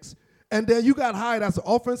thanks. And then you got hired as an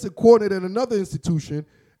offensive coordinator in another institution.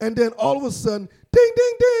 And then all of a sudden, ding,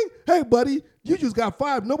 ding, ding. Hey, buddy, you just got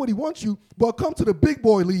fired. Nobody wants you. But come to the big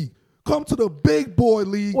boy league. Come to the big boy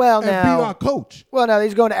league be our coach. Well, now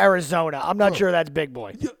he's going to Arizona. I'm not sure that's big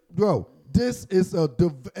boy. Yeah, bro, this is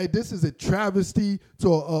a travesty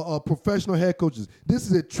to a professional head coaches. This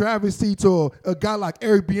is a travesty to a guy like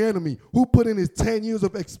Eric Bieniemy, who put in his 10 years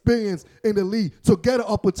of experience in the league to get an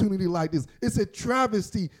opportunity like this. It's a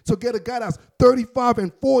travesty to get a guy that's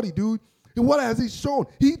 35-40, dude. And what has he shown?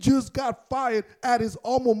 He just got fired at his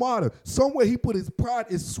alma mater. Somewhere he put his pride,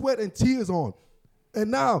 his sweat, and tears on. And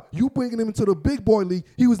now you bringing him into the big boy league.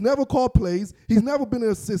 He was never called plays. He's never been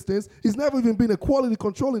an assistant. He's never even been a quality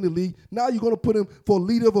control in the league. Now you're going to put him for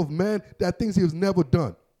leader of men that things he has never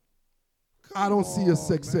done. I don't see a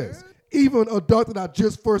success. Man. Even a doctor that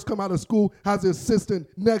just first come out of school has an assistant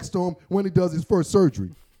next to him when he does his first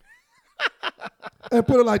surgery. And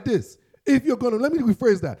put it like this. Let me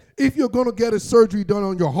rephrase that. If you're going to get a surgery done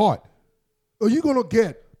on your heart, are you going to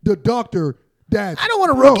get the doctor I don't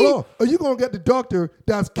want a rookie. Are you going to get the doctor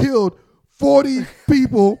that's killed 40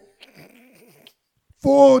 people?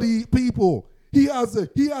 40 people. He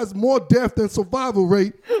has more death than survival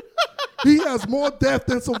rate.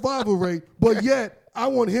 But yet I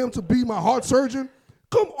want him to be my heart surgeon.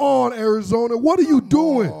 Come on, Arizona. What are you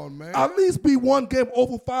doing? Man. At least be one game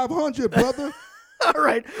over 500, brother. All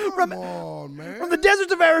right. Come on, man. From the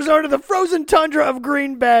deserts of Arizona to the frozen tundra of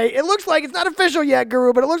Green Bay, it looks like, it's not official yet,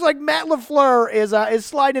 Guru, but it looks like Matt LaFleur is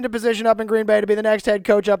sliding into position up in Green Bay to be the next head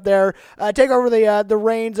coach up there, take over the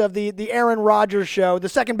reins of the Aaron Rodgers show, the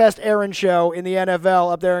second best Aaron show in the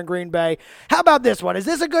NFL up there in Green Bay. How about this one? Is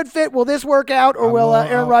this a good fit? Will this work out, or will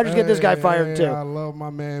Aaron Rodgers get this guy fired too? I love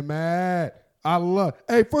my man, Matt.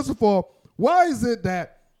 Hey, first of all, why is it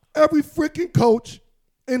that every freaking coach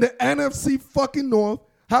in the NFC fucking North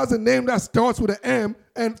has a name that starts with an M,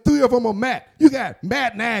 and 3 of them are Matt? You got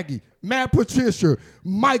Matt Nagy, Matt Patricia,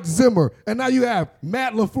 Mike Zimmer, and now you have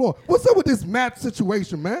Matt LaFleur. What's up with this Matt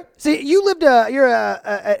situation, man? See, you're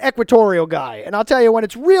an equatorial guy, and I'll tell you, when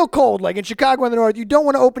it's real cold, like in Chicago in the north, you don't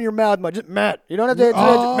want to open your mouth much. Just Matt. You don't have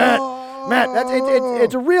to. Matt.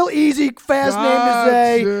 It's a real easy, fast name to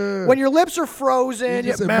say. When your lips are frozen,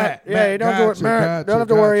 Matt. Yeah, you don't have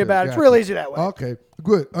to worry about it. It's real easy that way. Okay,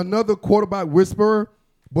 good. Another quarterback whisperer,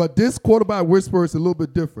 but this quarterback whisperer is a little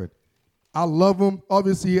bit different. I love him.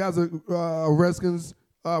 Obviously, he has a Redskins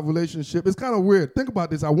relationship. It's kind of weird. Think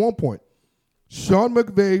about this. At one point, Sean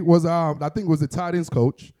McVay was our, I think, was the tight ends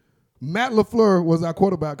coach. Matt LaFleur was our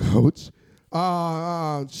quarterback coach.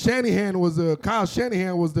 Kyle Shanahan was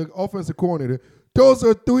the offensive coordinator. Those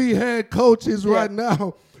are 3 head coaches right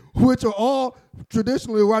now, which are all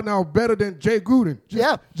traditionally right now better than Jay Gruden.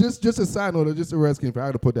 Just a side note, just a Redskins fan. I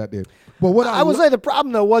had to put that there. But what I would say the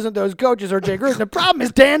problem though wasn't those coaches or Jay Gruden. The problem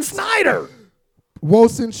is Dan Snyder.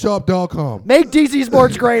 WolsonShop.com. Make DC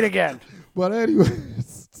Sports great again. But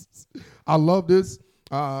anyways, I love this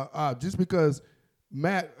just because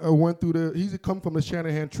Matt went through he's come from the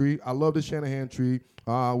Shanahan tree. I love the Shanahan tree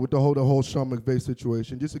with the whole Sean McVay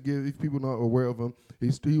situation. Just to give, if people not aware of him,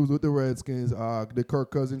 he was with the Redskins, the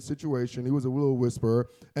Kirk Cousins situation. He was a little whisperer.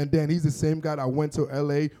 And then he's the same guy that went to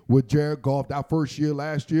L.A. with Jared Goff that first year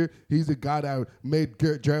last year. He's the guy that made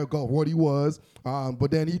Jared Goff what he was.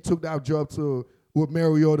 But then he took that job with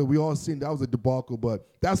Mariota. We all seen that was a debacle, but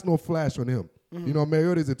that's no flash on him. Mm-hmm. You know,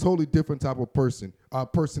 Mariota is a totally different type of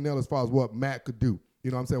personnel as far as what Matt could do.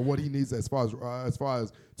 You know what I'm saying? What he needs as far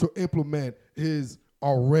as to implement his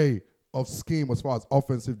array of scheme as far as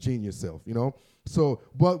offensive genius self, you know? So,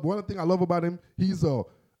 but one thing I love about him, he's a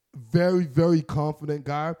very, very confident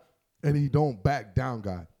guy, and he don't back down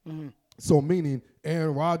guy. Mm-hmm. So meaning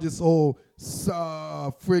Aaron Rodgers' whole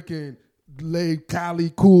freaking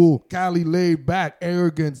Cali laid back,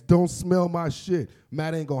 arrogance, don't smell my shit.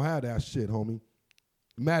 Matt ain't gonna have that shit, homie.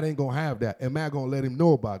 Matt ain't gonna have that, and Matt gonna let him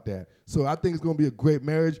know about that. So I think it's gonna be a great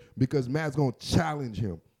marriage because Matt's gonna challenge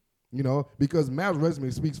him, you know, because Matt's resume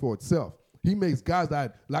speaks for itself. He makes guys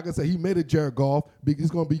that, like I said, he made it Jared Goff because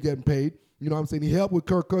he's gonna be getting paid. You know what I'm saying? He helped with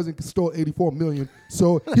Kirk Cousins, stole $84 million,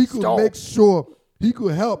 so he could make sure he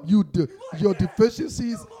could help you your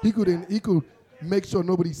deficiencies. He could make sure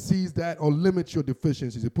nobody sees that or limit your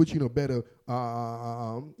deficiencies. It puts you in a better,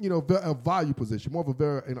 a value position, more of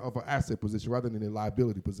an asset position rather than a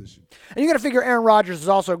liability position. And you got to figure Aaron Rodgers is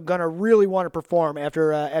also going to really want to perform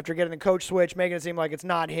after getting the coach switch, making it seem like it's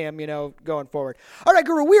not him, you know, going forward. All right,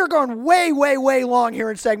 Guru, we are going way, way, way long here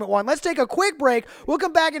in segment 1. Let's take a quick break. We'll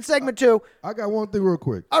come back in segment 2. I got one thing real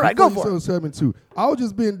quick. All right, go for it. Segment 2.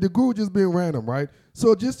 The Guru just being random, right?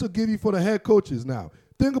 So just to give you for the head coaches now.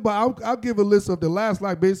 Think about, I'll give a list of the last,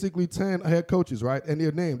 basically 10 head coaches, right? And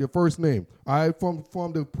their first name, all right? From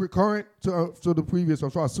the current to the previous,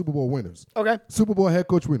 as far as Super Bowl winners. Okay. Super Bowl head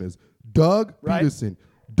coach winners. Doug Peterson,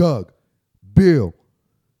 Doug, Bill,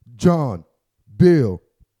 John, Bill,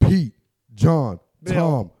 Pete, John, Bill.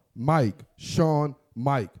 Tom, Mike, Sean,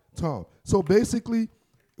 Mike, Tom. So basically,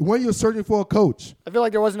 when you're searching for a coach, I feel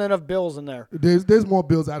like there wasn't enough Bills in there. There's more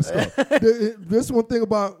Bills out of stuff. This one thing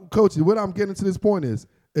about coaches, what I'm getting to this point is,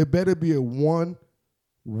 it better be a one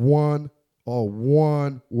word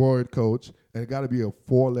coach, and it got to be a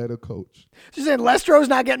 4-letter coach. You saying Lestro's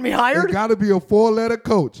not getting me hired? It got to be a 4-letter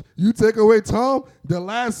coach. You take away Tom, the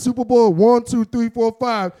last Super Bowl 1, 2, 3, 4,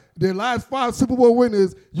 5, the last 5 Super Bowl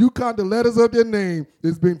winners, you count the letters of their name.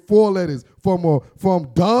 It's been 4 letters from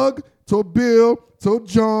Doug to Bill to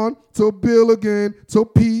John to Bill again to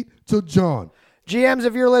Pete to John. GMs,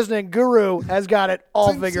 if you're listening, Guru has got it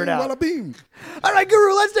all figured out. All right,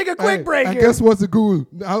 Guru, let's take a quick break here. And guess what's the Guru?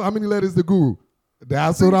 How many letters the Guru?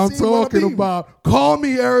 That's what I'm talking about. Call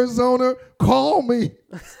me, Arizona. Call me.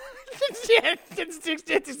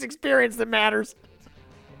 It's experience that matters.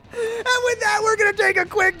 And with that, we're going to take a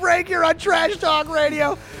quick break here on Trash Talk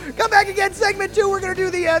Radio. Come back again, segment 2. We're going to do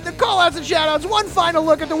the call-outs and shout-outs. One final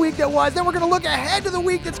look at the week that was. Then we're going to look ahead to the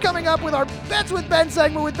week that's coming up with our Bets with Ben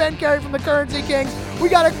segment with Ben Carey from the Currency Kings. We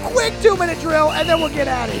got a quick 2-minute drill, and then we'll get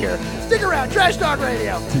out of here. Stick around. Trash Talk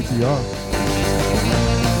Radio. TTR.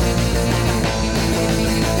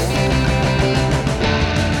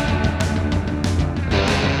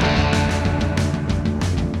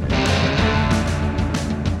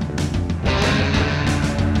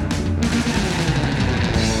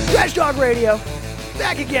 Trash Talk Radio,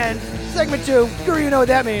 back again, segment 2. Guru, you know what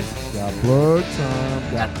that means. Got plug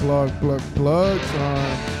time. Got plug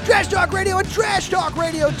time. Trash Talk Radio at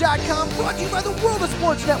TrashTalkRadio.com, brought to you by the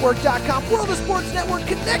WorldOfSportsNetwork.com. World of Sports Network,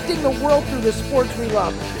 connecting the world through the sports we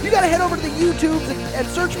love. You got to head over to the YouTubes and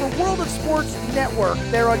search for World of Sports Network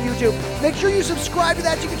there on YouTube. Make sure you subscribe to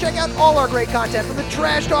that so you can check out all our great content, from the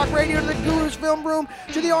Trash Talk Radio to the Guru's Film Room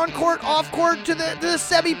to the On Court, Off Court to the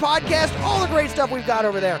Sebi podcast, all the great stuff we've got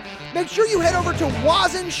over there. Make sure you head over to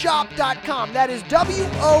WOSNShop.com. That is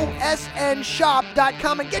WOSN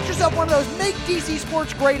Shop.com, and get yourself one of those Make DC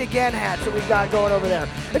Sports Great Again hats that we've got going over there.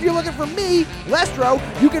 If you're looking for me, Lestro,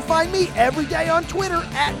 you can find me every day on Twitter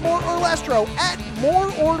at MoreOrLestro, at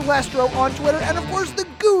MoreOrLestro on Twitter. And of course, the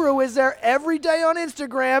Guru is there every day on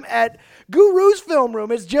Instagram at Guru's Film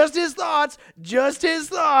Room. It's just his thoughts, just his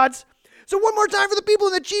thoughts. So one more time for the people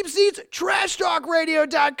in the cheap seats,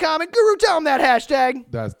 trashtalkradio.com. And Guru, tell them that hashtag.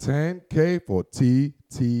 That's 10K for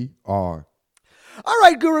TTR. All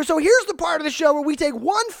right, Guru, so here's the part of the show where we take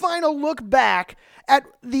one final look back at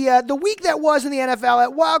the week that was in the NFL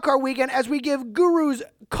at Wild Card Weekend as we give Guru's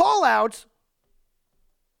call-outs.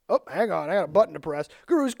 Oh, hang on, I got a button to press.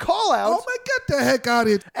 Guru's call-outs. Oh, man, get the heck out of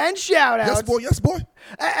here. And shout-outs. Yes, boy.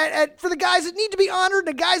 And for the guys that need to be honored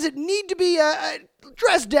and the guys that need to be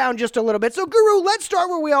dressed down just a little bit. So, Guru, let's start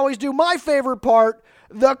where we always do. My favorite part,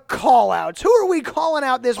 the call-outs. Who are we calling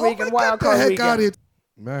out this week in Wild Card Weekend? Out of here.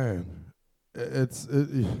 Man, it's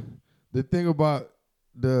the thing about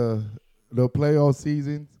the playoff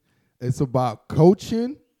seasons, it's about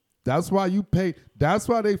coaching. That's why you pay. That's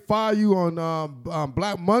why they fire you on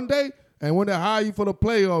Black Monday and when they hire you for the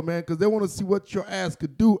playoff, man, because they want to see what your ass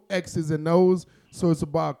could do, X's and O's. So it's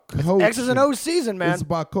about coaching. X's and O's season, man. It's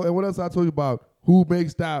about and what else I told you about? Who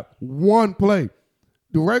makes that one play?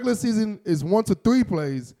 The regular season is 1 to 3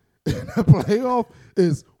 plays. And the playoff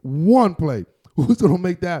is one play. Who's going to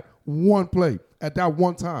make that one play at that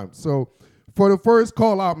one time? So for the first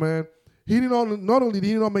call out, man, he didn't not only did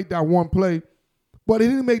he not make that one play, but he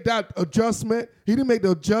didn't make that adjustment. He didn't make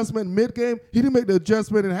the adjustment mid-game. He didn't make the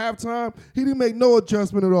adjustment in halftime. He didn't make no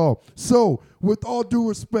adjustment at all. So with all due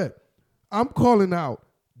respect, I'm calling out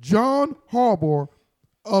John Harbaugh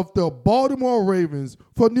of the Baltimore Ravens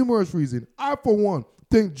for numerous reasons. I, for one,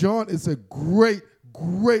 think John is a great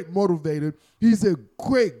motivator. He's a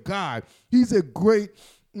great guy. He's a great,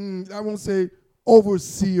 I won't say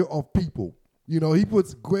overseer of people. You know, he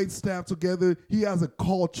puts great staff together. He has a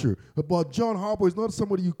culture. But John Harbaugh is not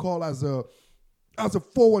somebody you call as a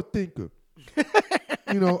forward thinker.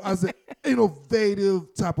 You know, as an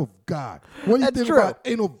innovative type of guy. When you think about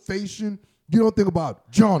innovation, you don't think about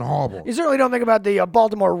John Harbaugh. You certainly don't think about the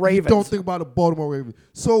Baltimore Ravens. You don't think about the Baltimore Ravens.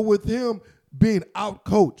 So with him being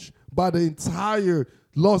out-coached by the entire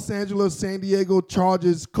Los Angeles, San Diego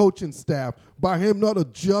Chargers coaching staff, by him not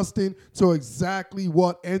adjusting to exactly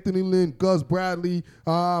what Anthony Lynn, Gus Bradley,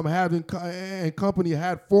 and company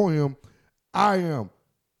had for him, I am,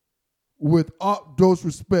 with utmost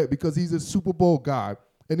respect, because he's a Super Bowl guy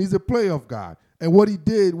and he's a playoff guy. And what he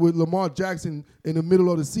did with Lamar Jackson in the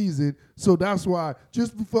middle of the season, so that's why,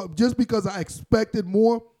 just because I expected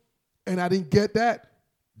more and I didn't get that,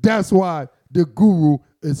 that's why the Guru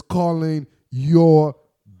is calling your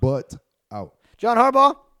butt out. John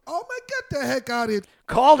Harbaugh? Oh, man, get the heck out of here.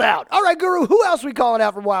 Called out. All right, Guru, who else we calling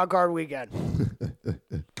out from Wild Card Weekend?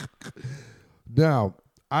 Now,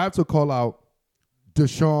 I have to call out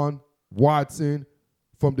Deshaun Watson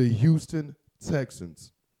from the Houston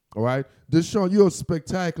Texans. All right? Deshaun, you're a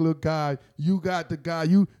spectacular guy. You got the guy.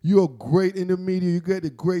 You're great in the media. You get the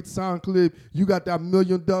great sound clip. You got that $1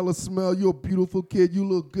 million smell. You're a beautiful kid. You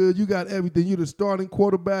look good. You got everything. You're the starting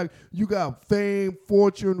quarterback. You got fame,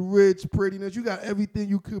 fortune, rich, prettiness. You got everything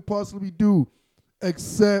you could possibly do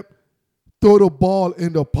except throw the ball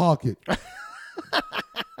in the pocket.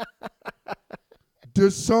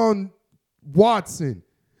 Deshaun Watson.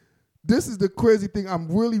 This is the crazy thing. I'm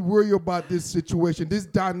really worried about this situation, this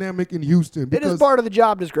dynamic in Houston. It is part of the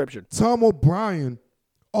job description. Tom O'Brien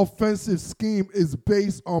offensive scheme is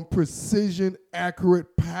based on precision, accurate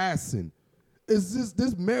passing. Is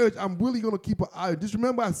this marriage I'm really going to keep an eye on? Just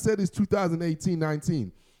remember I said it's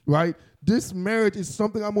 2018-19, right? This marriage is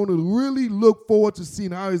something I'm going to really look forward to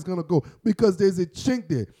seeing how it's going to go because there's a chink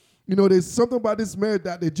there. You know, there's something about this marriage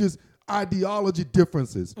that they just ideology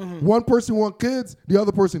differences. Mm-hmm. One person wants kids, the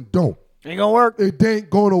other person don't. Ain't gonna work. It ain't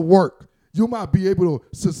gonna work. You might be able to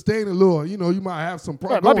sustain a little, you know, you might have some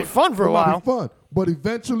problems. It might be fun for a while. It might be fun, but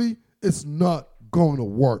eventually it's not going to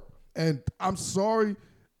work. And I'm sorry,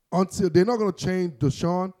 until they're not going to change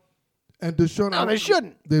Deshaun. And Deshaun, no, they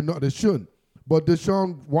shouldn't. They shouldn't. But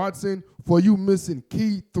Deshaun Watson, for you missing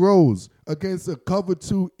key throws against a cover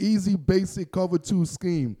 2, easy basic cover 2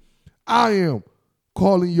 scheme, I am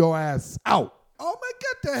calling your ass out. Oh, man,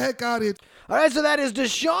 get the heck out of here. All right, so that is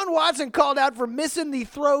Deshaun Watson called out for missing the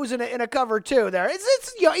throws in a cover 2 there.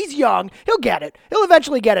 He's young. He'll get it. He'll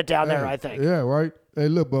eventually get it down there, I think. Yeah, right. Hey,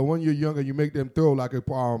 look, but when you're younger, you make them throw like a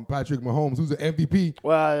Patrick Mahomes, who's an MVP.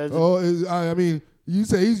 Well, I mean, you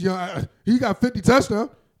say he's young. He got 50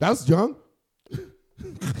 touchdowns. That's young.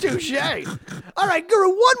 Touche. All right, Guru,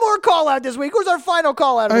 one more call out this week. Who's our final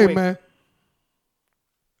call out of the week? Hey, man.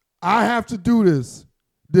 I have to do this.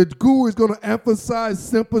 The Guru is going to emphasize,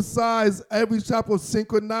 synthesize, every type of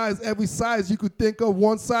synchronize, every size you could think of.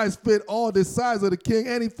 One size fit all. The size of the king,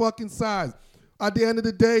 any fucking size. At the end of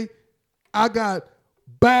the day, I got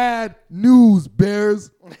bad news,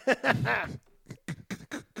 Bears.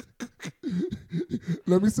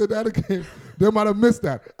 Let me say that again. They might have missed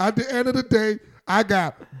that. At the end of the day, I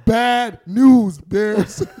got bad news,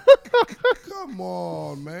 Bears. Come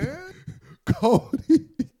on, man.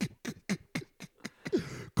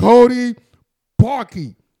 Cody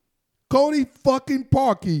Parkey. Cody fucking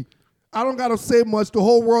Parkey. I don't got to say much. The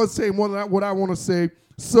whole world's saying what I want to say.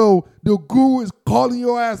 So the guru is calling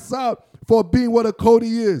your ass out for being what a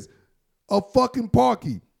Cody is. A fucking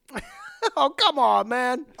Parkey. Oh, come on,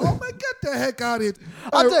 man. Oh, man, get the heck out of here.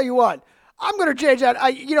 I'll tell you what. I'm going to change that.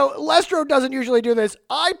 Lestro doesn't usually do this.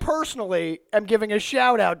 I personally am giving a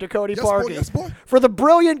shout out to Cody Parkey for the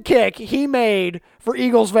brilliant kick he made for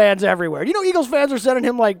Eagles fans everywhere. You know, Eagles fans are sending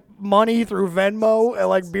him like money through Venmo,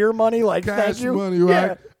 like beer money, like cash thank you. money,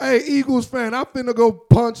 right? Yeah. Hey, Eagles fan, I'm finna go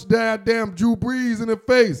punch that damn Drew Brees in the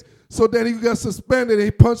face. So then he got suspended and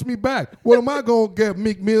he punched me back. What am I going to get,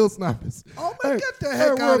 Meek Mill snappers? Oh, man, get the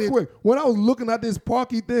heck out of here. Quick. When I was looking at this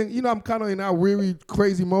Parkey thing, you know, I'm kind of in that weary,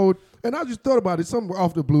 crazy mode. And I just thought about it. Something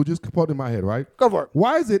off the blue just popped in my head, right? Go for it.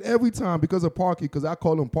 Why is it every time, because of Parkey, because I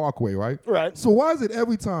call him Parkway, right? Right. So why is it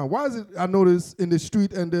every time? Why is it, I notice in the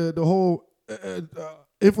street and the whole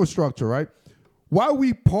infrastructure, right? Why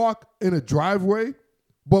we park in a driveway,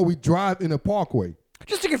 but we drive in a parkway?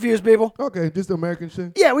 Just to confuse people. Okay, just American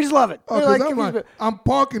shit. Yeah, we just love it. Oh, I'm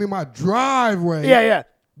parking in my driveway. Yeah.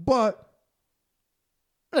 But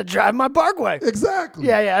I'm gonna drive my parkway. Exactly.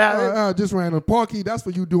 Yeah. Just random. Parkey, that's for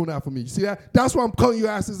you doing that for me. You see that? That's why I'm calling your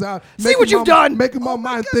asses out. See what you've done. Making my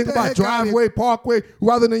mind think about driveway, parkway,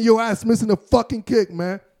 rather than your ass missing the fucking kick,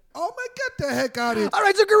 man. Oh, man, get the heck out of here. All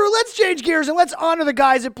right, so, Guru, let's change gears and let's honor the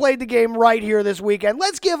guys that played the game right here this weekend.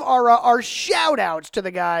 Let's give our shout-outs to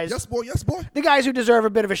the guys. Yes, boy. The guys who deserve a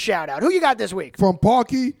bit of a shout-out. Who you got this week? From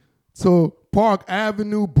Parkey to Park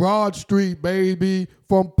Avenue, Broad Street, baby.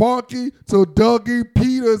 From Parkey to Dougie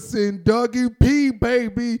Peterson. Dougie P,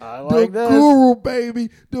 baby. I like the Guru, baby.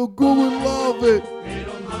 The Guru love it.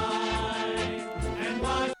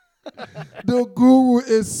 The Guru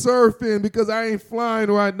is surfing because I ain't flying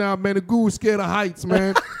right now, man. The Guru's scared of heights,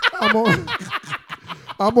 man. I'm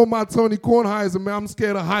on my Tony Kornheiser, man. I'm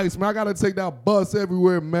scared of heights, man. I got to take that bus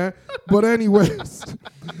everywhere, man. But anyways,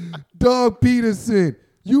 Doug Peterson,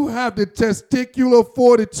 you have the testicular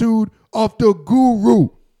fortitude of the Guru.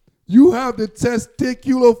 You have the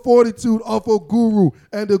testicular fortitude of a guru.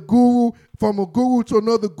 And the guru, from a guru to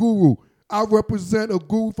another guru, I represent a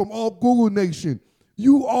guru from all Guru Nation.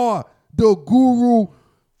 You are the Guru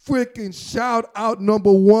freaking shout-out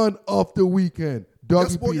number one of the weekend.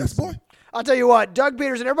 Dougie Peterson. Yes, boy. I'll tell you what, Doug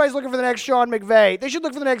Peterson, everybody's looking for the next Sean McVay. They should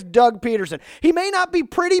look for the next Doug Peterson. He may not be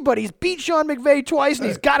pretty, but he's beat Sean McVay twice, and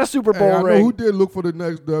he's got a Super Bowl ring. I know who did look for the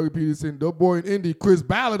next Doug Peterson. The boy in Indy, Chris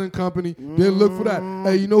Ballard and company, didn't look for that.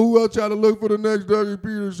 Hey, you know who else tried to look for the next Doug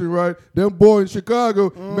Peterson, right? Them boy in Chicago.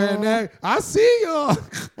 Man, I see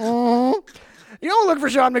y'all. You don't look for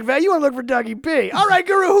Sean McVay. You want to look for Dougie P. All right,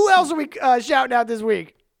 Guru, who else are we shouting out this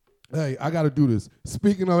week? Hey, I got to do this.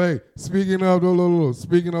 Speaking of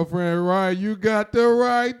Frank Wright, you got the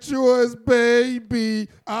right choice, baby.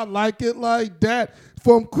 I like it like that.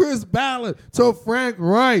 From Chris Ballard to Frank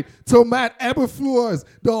Wright to Matt Eberflus,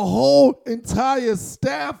 the whole entire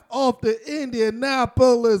staff of the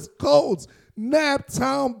Indianapolis Colts.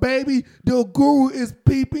 Naptown, baby. The Guru is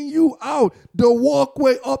peeping you out. The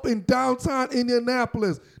walkway up in downtown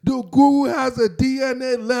Indianapolis. The Guru has a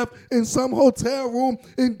DNA left in some hotel room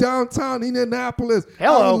in downtown Indianapolis.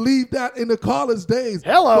 Hello. I'll leave that in the college days.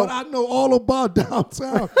 Hello. But I know all about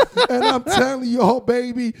downtown. And I'm telling y'all,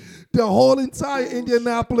 baby, the whole entire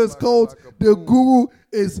Indianapolis Colts, the Guru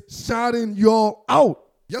is shouting y'all out.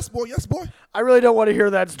 Yes, boy. I really don't want to hear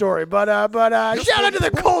that story, but shout out to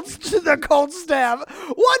the Colts staff.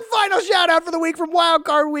 One final shout out for the week from Wild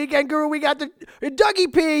Card Weekend, Guru. We got the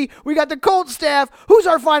Dougie P. We got the Colts staff. Who's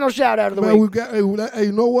our final shout out of the week? Hey,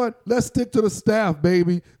 you know what? Let's stick to the staff,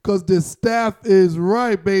 baby, because the staff is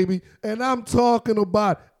right, baby. And I'm talking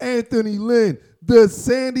about Anthony Lynn, the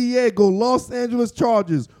San Diego, Los Angeles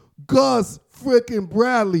Chargers, Gus freaking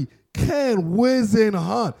Bradley, Ken Wizen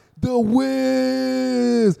Hunt. The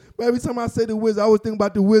Wiz. But every time I say the Wiz, I always think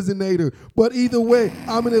about the Wizinator. But either way,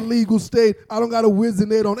 I'm in a legal state. I don't got to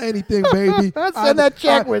Wizinate on anything, baby. Send that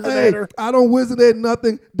check, Wizinator. Hey, I don't Wizinate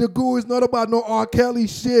nothing. The Guru is not about no R. Kelly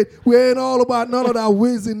shit. We ain't all about none of that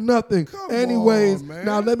whizzing nothing. Anyways,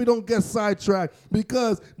 now let me don't get sidetracked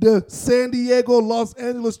because the San Diego, Los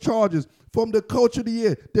Angeles Chargers, from the coach of the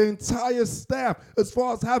year, the entire staff, as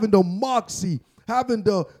far as having the moxie, having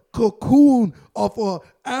the cocoon of an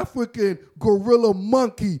African gorilla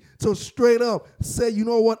monkey to straight up say, you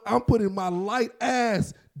know what, I'm putting my light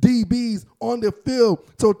ass DBs on the field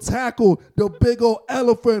to tackle the big old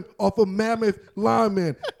elephant of a mammoth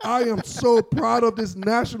lineman. I am so proud of this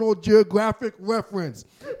National Geographic reference.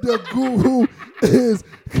 The guru is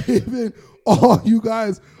giving all you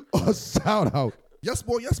guys a shout out. Yes,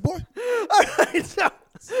 boy. Yes, boy. All right, so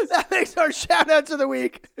that makes our shout-outs of the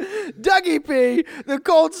week. Dougie P, the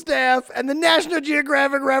Colts staff, and the National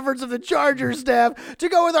Geographic reference of the Chargers staff to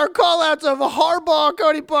go with our call-outs of Harbaugh,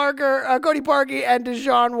 Cody Parkey, and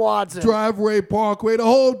Deshaun Watson. Driveway, Parkway, the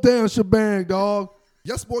whole damn shebang, dog.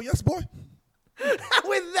 Yes, boy. Yes, boy.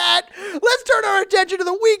 With that, let's turn our attention to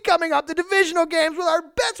the week coming up, the divisional games with our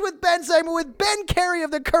Bets with Ben segment with Ben Carey of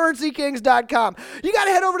thecurrencykings.com. You got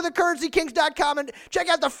to head over to thecurrencykings.com and check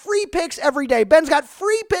out the free picks every day. Ben's got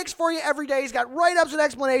free picks for you every day. He's got write-ups and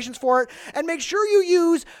explanations for it. And make sure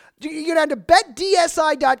you go down to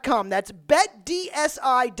betdsi.com. That's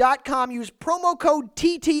betdsi.com. Use promo code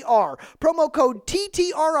TTR. Promo code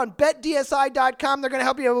TTR on betdsi.com. They're going to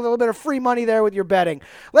help you with a little bit of free money there with your betting.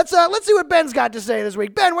 Let's see what Ben's got to say this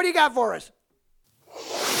week. Ben, what do you got for us?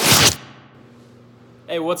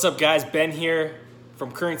 Hey, what's up, guys? Ben here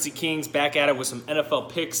from Currency Kings, back at it with some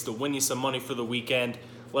NFL picks to win you some money for the weekend.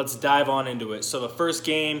 Let's dive on into it. So the first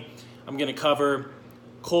game I'm going to cover,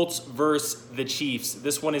 Colts versus the Chiefs.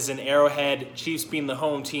 This one is in Arrowhead, Chiefs being the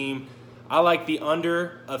home team. I like the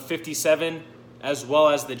under of 57 as well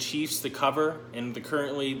as the Chiefs to cover, and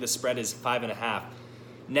currently the spread is 5.5.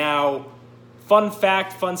 Now, fun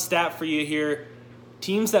fact, fun stat for you here.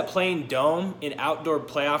 Teams that play in dome in outdoor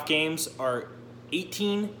playoff games are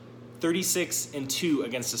 18, 36, and 2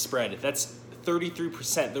 against the spread. That's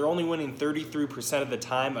 33%. They're only winning 33% of the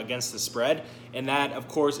time against the spread, and that, of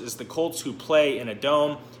course, is the Colts who play in a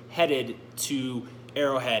dome headed to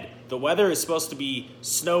Arrowhead. The weather is supposed to be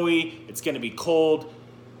snowy. It's going to be cold.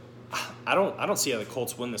 I don't see how the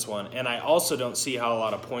Colts win this one, and I also don't see how a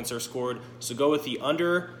lot of points are scored. So go with the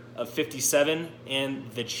under of 57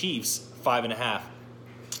 and the Chiefs 5.5.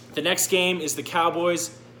 The next game is the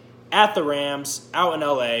Cowboys at the Rams out in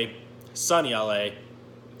LA, sunny LA.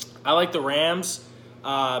 I like the Rams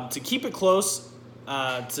to keep it close,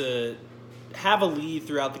 to have a lead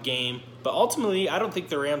throughout the game. But ultimately, I don't think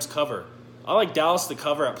the Rams cover. I like Dallas to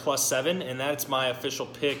cover at +7, and that's my official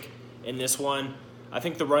pick in this one. I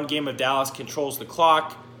think the run game of Dallas controls the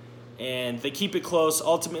clock, and they keep it close.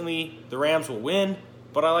 Ultimately, the Rams will win,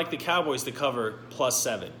 but I like the Cowboys to cover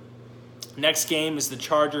 +7. Next game is the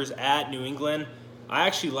Chargers at New England. I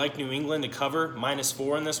actually like New England to cover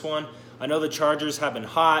 -4 in this one. I know the Chargers have been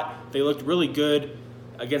hot. They looked really good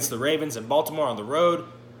against the Ravens and Baltimore on the road.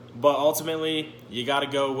 But ultimately, you got to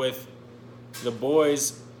go with the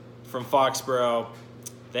boys from Foxborough.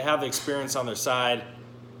 They have the experience on their side.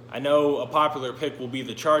 I know a popular pick will be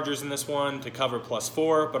the Chargers in this one to cover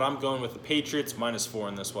 +4, but I'm going with the Patriots -4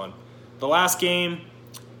 in this one. The last game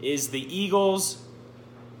is the Eagles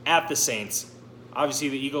at the Saints. Obviously,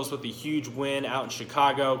 the Eagles with a huge win out in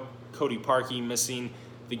Chicago. Cody Parkey missing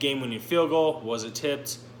the game-winning field goal. Was it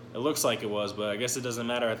tipped? It looks like it was, but I guess it doesn't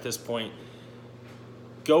matter at this point.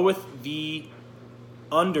 Go with the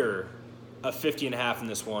under of 50.5 in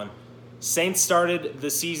this one. Saints started the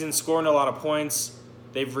season scoring a lot of points.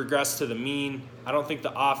 They've regressed to the mean. I don't think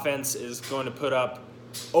the offense is going to put up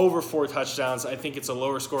over 4 touchdowns. I think it's a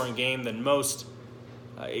lower scoring game than most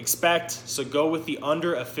expect. So go with the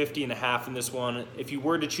under of 50.5 in this one. If you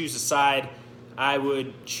were to choose a side, I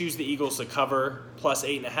would choose the Eagles to cover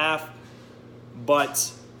 +8.5,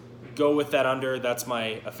 but go with that under. That's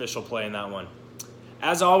my official play in that one.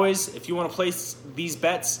 As always, if you want to place these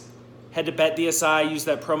bets, head to BetDSI, use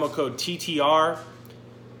that promo code TTR.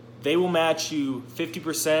 They will match you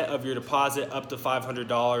 50% of your deposit up to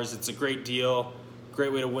 $500. It's a great deal,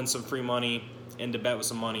 great way to win some free money and to bet with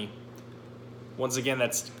some money. Once again,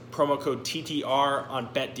 that's promo code TTR on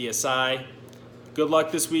BetDSI. Good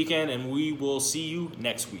luck this weekend, and we will see you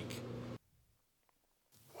next week.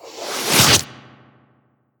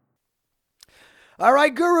 All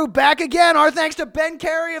right, Guru, back again. Our thanks to Ben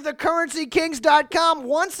Carey of thecurrencykings.com.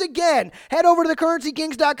 Once again, head over to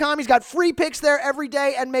thecurrencykings.com. He's got free picks there every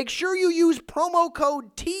day, and make sure you use promo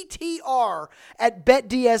code TTR at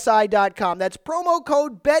betdsi.com. That's promo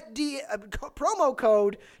code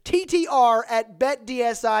TTR at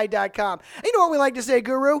betdsi.com. And you know what we like to say,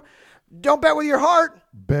 Guru? Don't bet with your heart.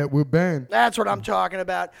 Bet with Ben. That's what I'm talking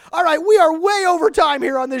about. All right, we are way over time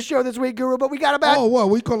here on this show this week, Guru, but we got about... Oh, what?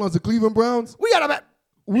 We calling us the Cleveland Browns? We got about...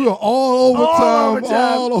 We are all over time.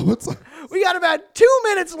 We got about 2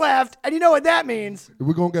 minutes left, and you know what that means.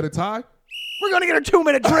 We're going to get a tie? We're going to get a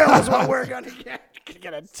 2-minute drill is what we're going to get.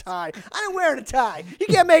 Get a tie. I'm wearing a tie. You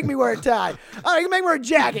can't make me wear a tie. All right, you can make me wear a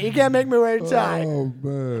jacket. You can't make me wear a tie. Oh,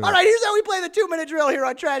 man. All right, here's how we play the 2-minute drill here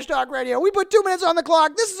on Trash Talk Radio. We put 2 minutes on the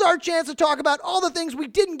clock. This is our chance to talk about all the things we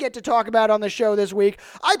didn't get to talk about on the show this week.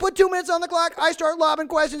 I put 2 minutes on the clock. I start lobbing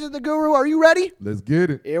questions at the Guru. Are you ready? Let's get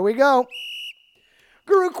it. Here we go.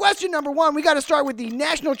 Guru, question number 1. We got to start with the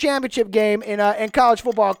national championship game in college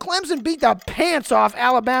football. Clemson beat the pants off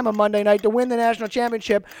Alabama Monday night to win the national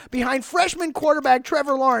championship behind freshman quarterback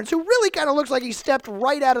Trevor Lawrence, who really kind of looks like he stepped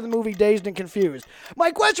right out of the movie Dazed and Confused. My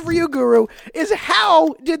question for you, Guru, is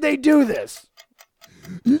how did they do this?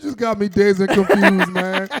 You just got me dazed and confused,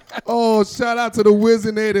 man. Oh, shout out to the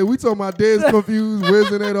Wizinator. We talking about dazed, confused,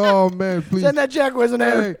 Wizinator. Oh, man, please. Send that check,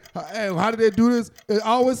 Wizinator. Hey, how did they do this? I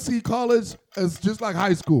always see college as just like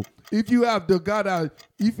high school. If you have the guy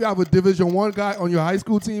if you have a Division I guy on your high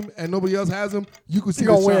school team and nobody else has him, you can see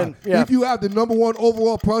the shot. Win. Yeah. If you have the number 1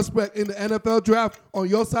 overall prospect in the NFL draft on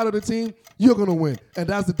your side of the team, you're going to win. And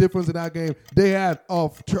that's the difference in that game. They had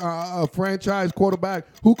a franchise quarterback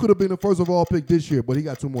who could have been the first overall pick this year, but he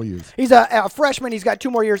got 2 more years. He's a freshman. He's got 2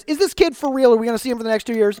 more years. Is this kid for real? Are we going to see him for the next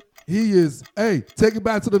 2 years? He is. Hey, take it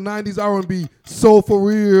back to the 90s R&B. So for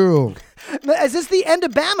real. Is this the end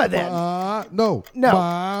of Bama then? No. No.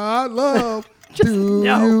 My love. Do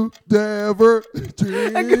you ever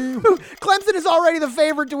dream? Clemson is already the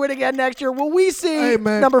favorite to win again next year. Will we see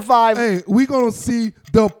man, number 5? Hey, we're going to see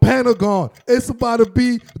the Pentagon. It's about to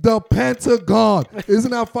be the Pentagon.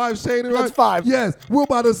 Isn't that 5 shading right? That's 5. Yes, we're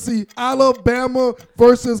about to see Alabama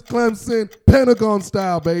versus Clemson, Pentagon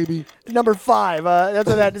style, baby. Number 5.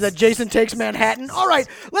 Is that Jason Takes Manhattan? All right,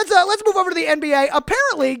 let's move over to the NBA.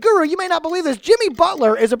 Apparently, Guru, you may not believe this, Jimmy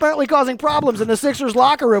Butler is apparently causing problems in the Sixers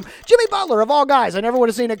locker room. Jimmy Butler, of all guys, I never would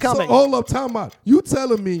have seen it coming. So, hold up, time out. You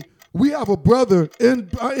telling me we have a brother in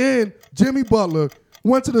Jimmy Butler,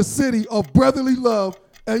 went to the city of brotherly love,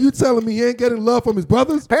 and you telling me he ain't getting love from his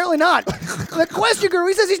brothers? Apparently not. The question, Guru,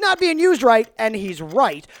 he says he's not being used right, and he's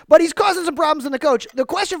right, but he's causing some problems in the coach. The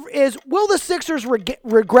question is, will the Sixers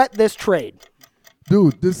regret this trade?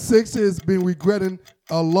 Dude, the Sixers been regretting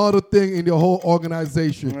a lot of things in their whole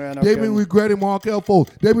organization. Yeah, no They've kidding. been regretting Markelle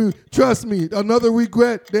Fultz. Trust me, another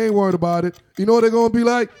regret, they ain't worried about it. You know what they're going to be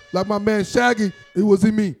like? Like my man Shaggy, it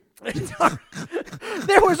wasn't me.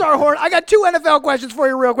 There was our horn. I got 2 NFL questions for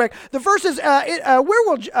you real quick. The first is, where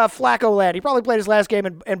will Flacco land? He probably played his last game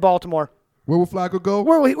in Baltimore. Where will Flacco go?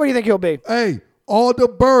 Where do you think he'll be? Hey, all the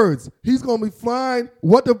birds. He's going to be flying.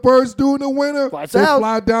 What the birds do in the winter? Fly they south.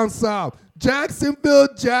 fly down south. Jacksonville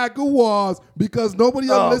Jaguars, because nobody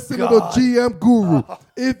else listen to the God. GM Guru.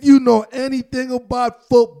 If you know anything about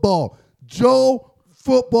football, Joe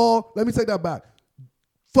Football, let me take that back.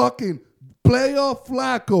 Fucking playoff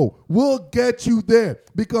Flacco will get you there,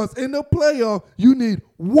 because in the playoff, you need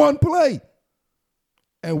one play.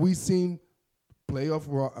 And we seen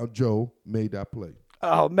playoff Joe made that play.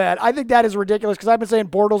 Oh, man. I think that is ridiculous because I've been saying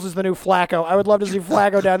Bortles is the new Flacco. I would love to see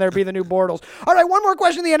Flacco down there be the new Bortles. All right, one more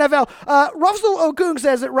question in the NFL. Russell Okung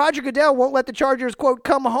says that Roger Goodell won't let the Chargers, quote,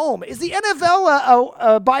 come home. Is the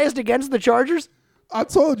NFL biased against the Chargers? I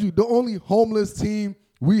told you, the only homeless team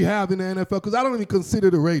we have in the NFL, because I don't even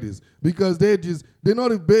consider the Raiders, because they're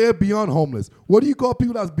beyond homeless. What do you call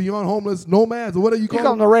people that's beyond homeless? Nomads? Or what do you call them? You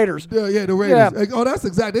call them the Raiders. Yeah, the Raiders. Yeah. Oh, that's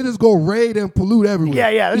exact. They just go raid and pollute everywhere.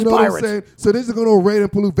 Yeah, you they're know pirates. What I'm saying? So they're just going to raid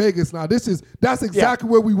and pollute Vegas now. That's exactly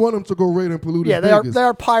where we want them to go raid and pollute in Vegas. They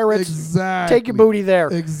are pirates. Exactly. Take your booty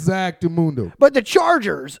there. Exactamundo. But the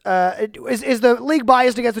Chargers, is the league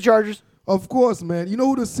biased against the Chargers? Of course, man. You know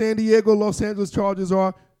who the San Diego, Los Angeles Chargers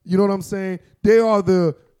are? You know what I'm saying? They are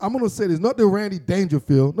I'm going to say this, not the Randy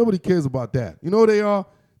Dangerfield. Nobody cares about that. You know who they are?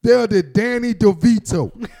 They are the Danny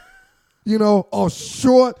DeVito. You know, a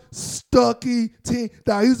short, stocky team.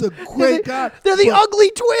 Now, he's a great guy. They're the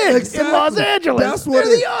ugly twins in Los Exactly. Angeles. That's what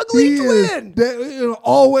they're the ugly twin. They're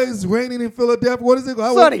always raining in Philadelphia. What is it?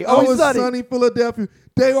 Sunny, always sunny. Sunny in Philadelphia.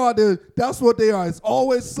 That's what they are. It's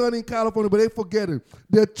always sunny in California, but they forget it.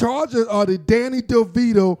 The Chargers are the Danny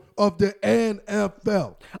DeVito of the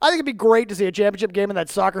NFL. I think it'd be great to see a championship game in that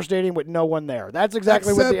soccer stadium with no one there. That's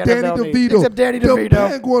exactly what the NFL Danny needs. DeVito. Except Danny The DeVito.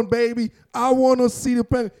 Penguin, baby. I want to see the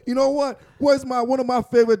Penguin. You know what? Where's one of my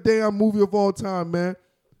favorite damn movie of all time, man?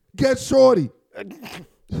 Get Shorty.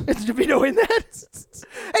 Is DeVito in that?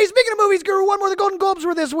 Hey, speaking of movies, Guru, one more. The Golden Globes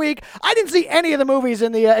were this week. I didn't see any of the movies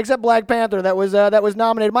in the except Black Panther that was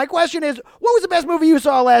nominated. My question is, what was the best movie you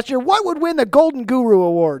saw last year? What would win the Golden Guru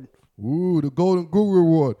Award? Ooh, the Golden Guru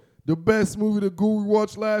Award. The best movie the Guru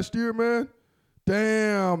watched last year, man.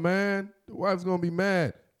 Damn, man. The wife's going to be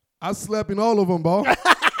mad. I slept in all of them, bro.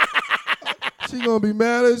 She going to be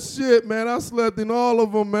mad as shit, man. I slept in all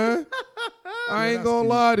of them, man. I ain't gonna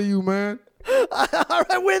lie to you, man. All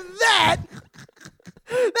right, with that,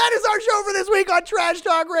 that is our show for this week on Trash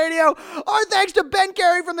Talk Radio. Our thanks to Ben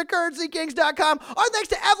Carey from thecurrencykings.com. Our thanks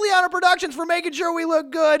to Evliana Productions for making sure we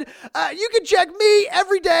look good. You can check me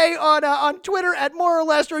every day on Twitter at More or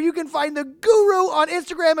Less, or you can find the Guru on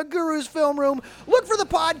Instagram at Guru's Film Room. Look for the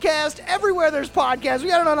podcast everywhere there's podcasts. We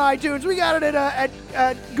got it on iTunes. We got it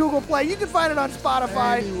at Google Play. You can find it on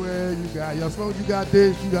Spotify. Anywhere you got, as long as you got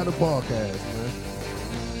this, you got a podcast, man.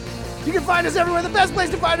 You can find us everywhere. The best place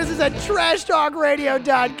to find us is at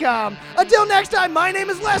trashtalkradio.com. Until next time, my name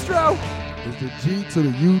is Lestro. It's the G to the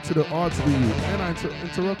U to the R to the U. And I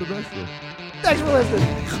interrupted Lestro. Thanks for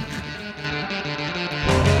listening.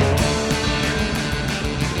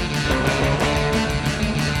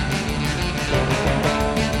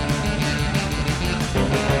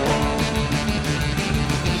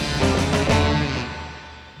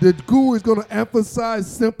 The Guru is going to emphasize,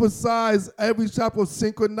 synthesize every type of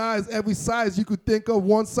synchronize, every size you could think of.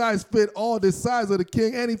 One size fit all. The size of the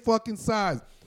king, any fucking size.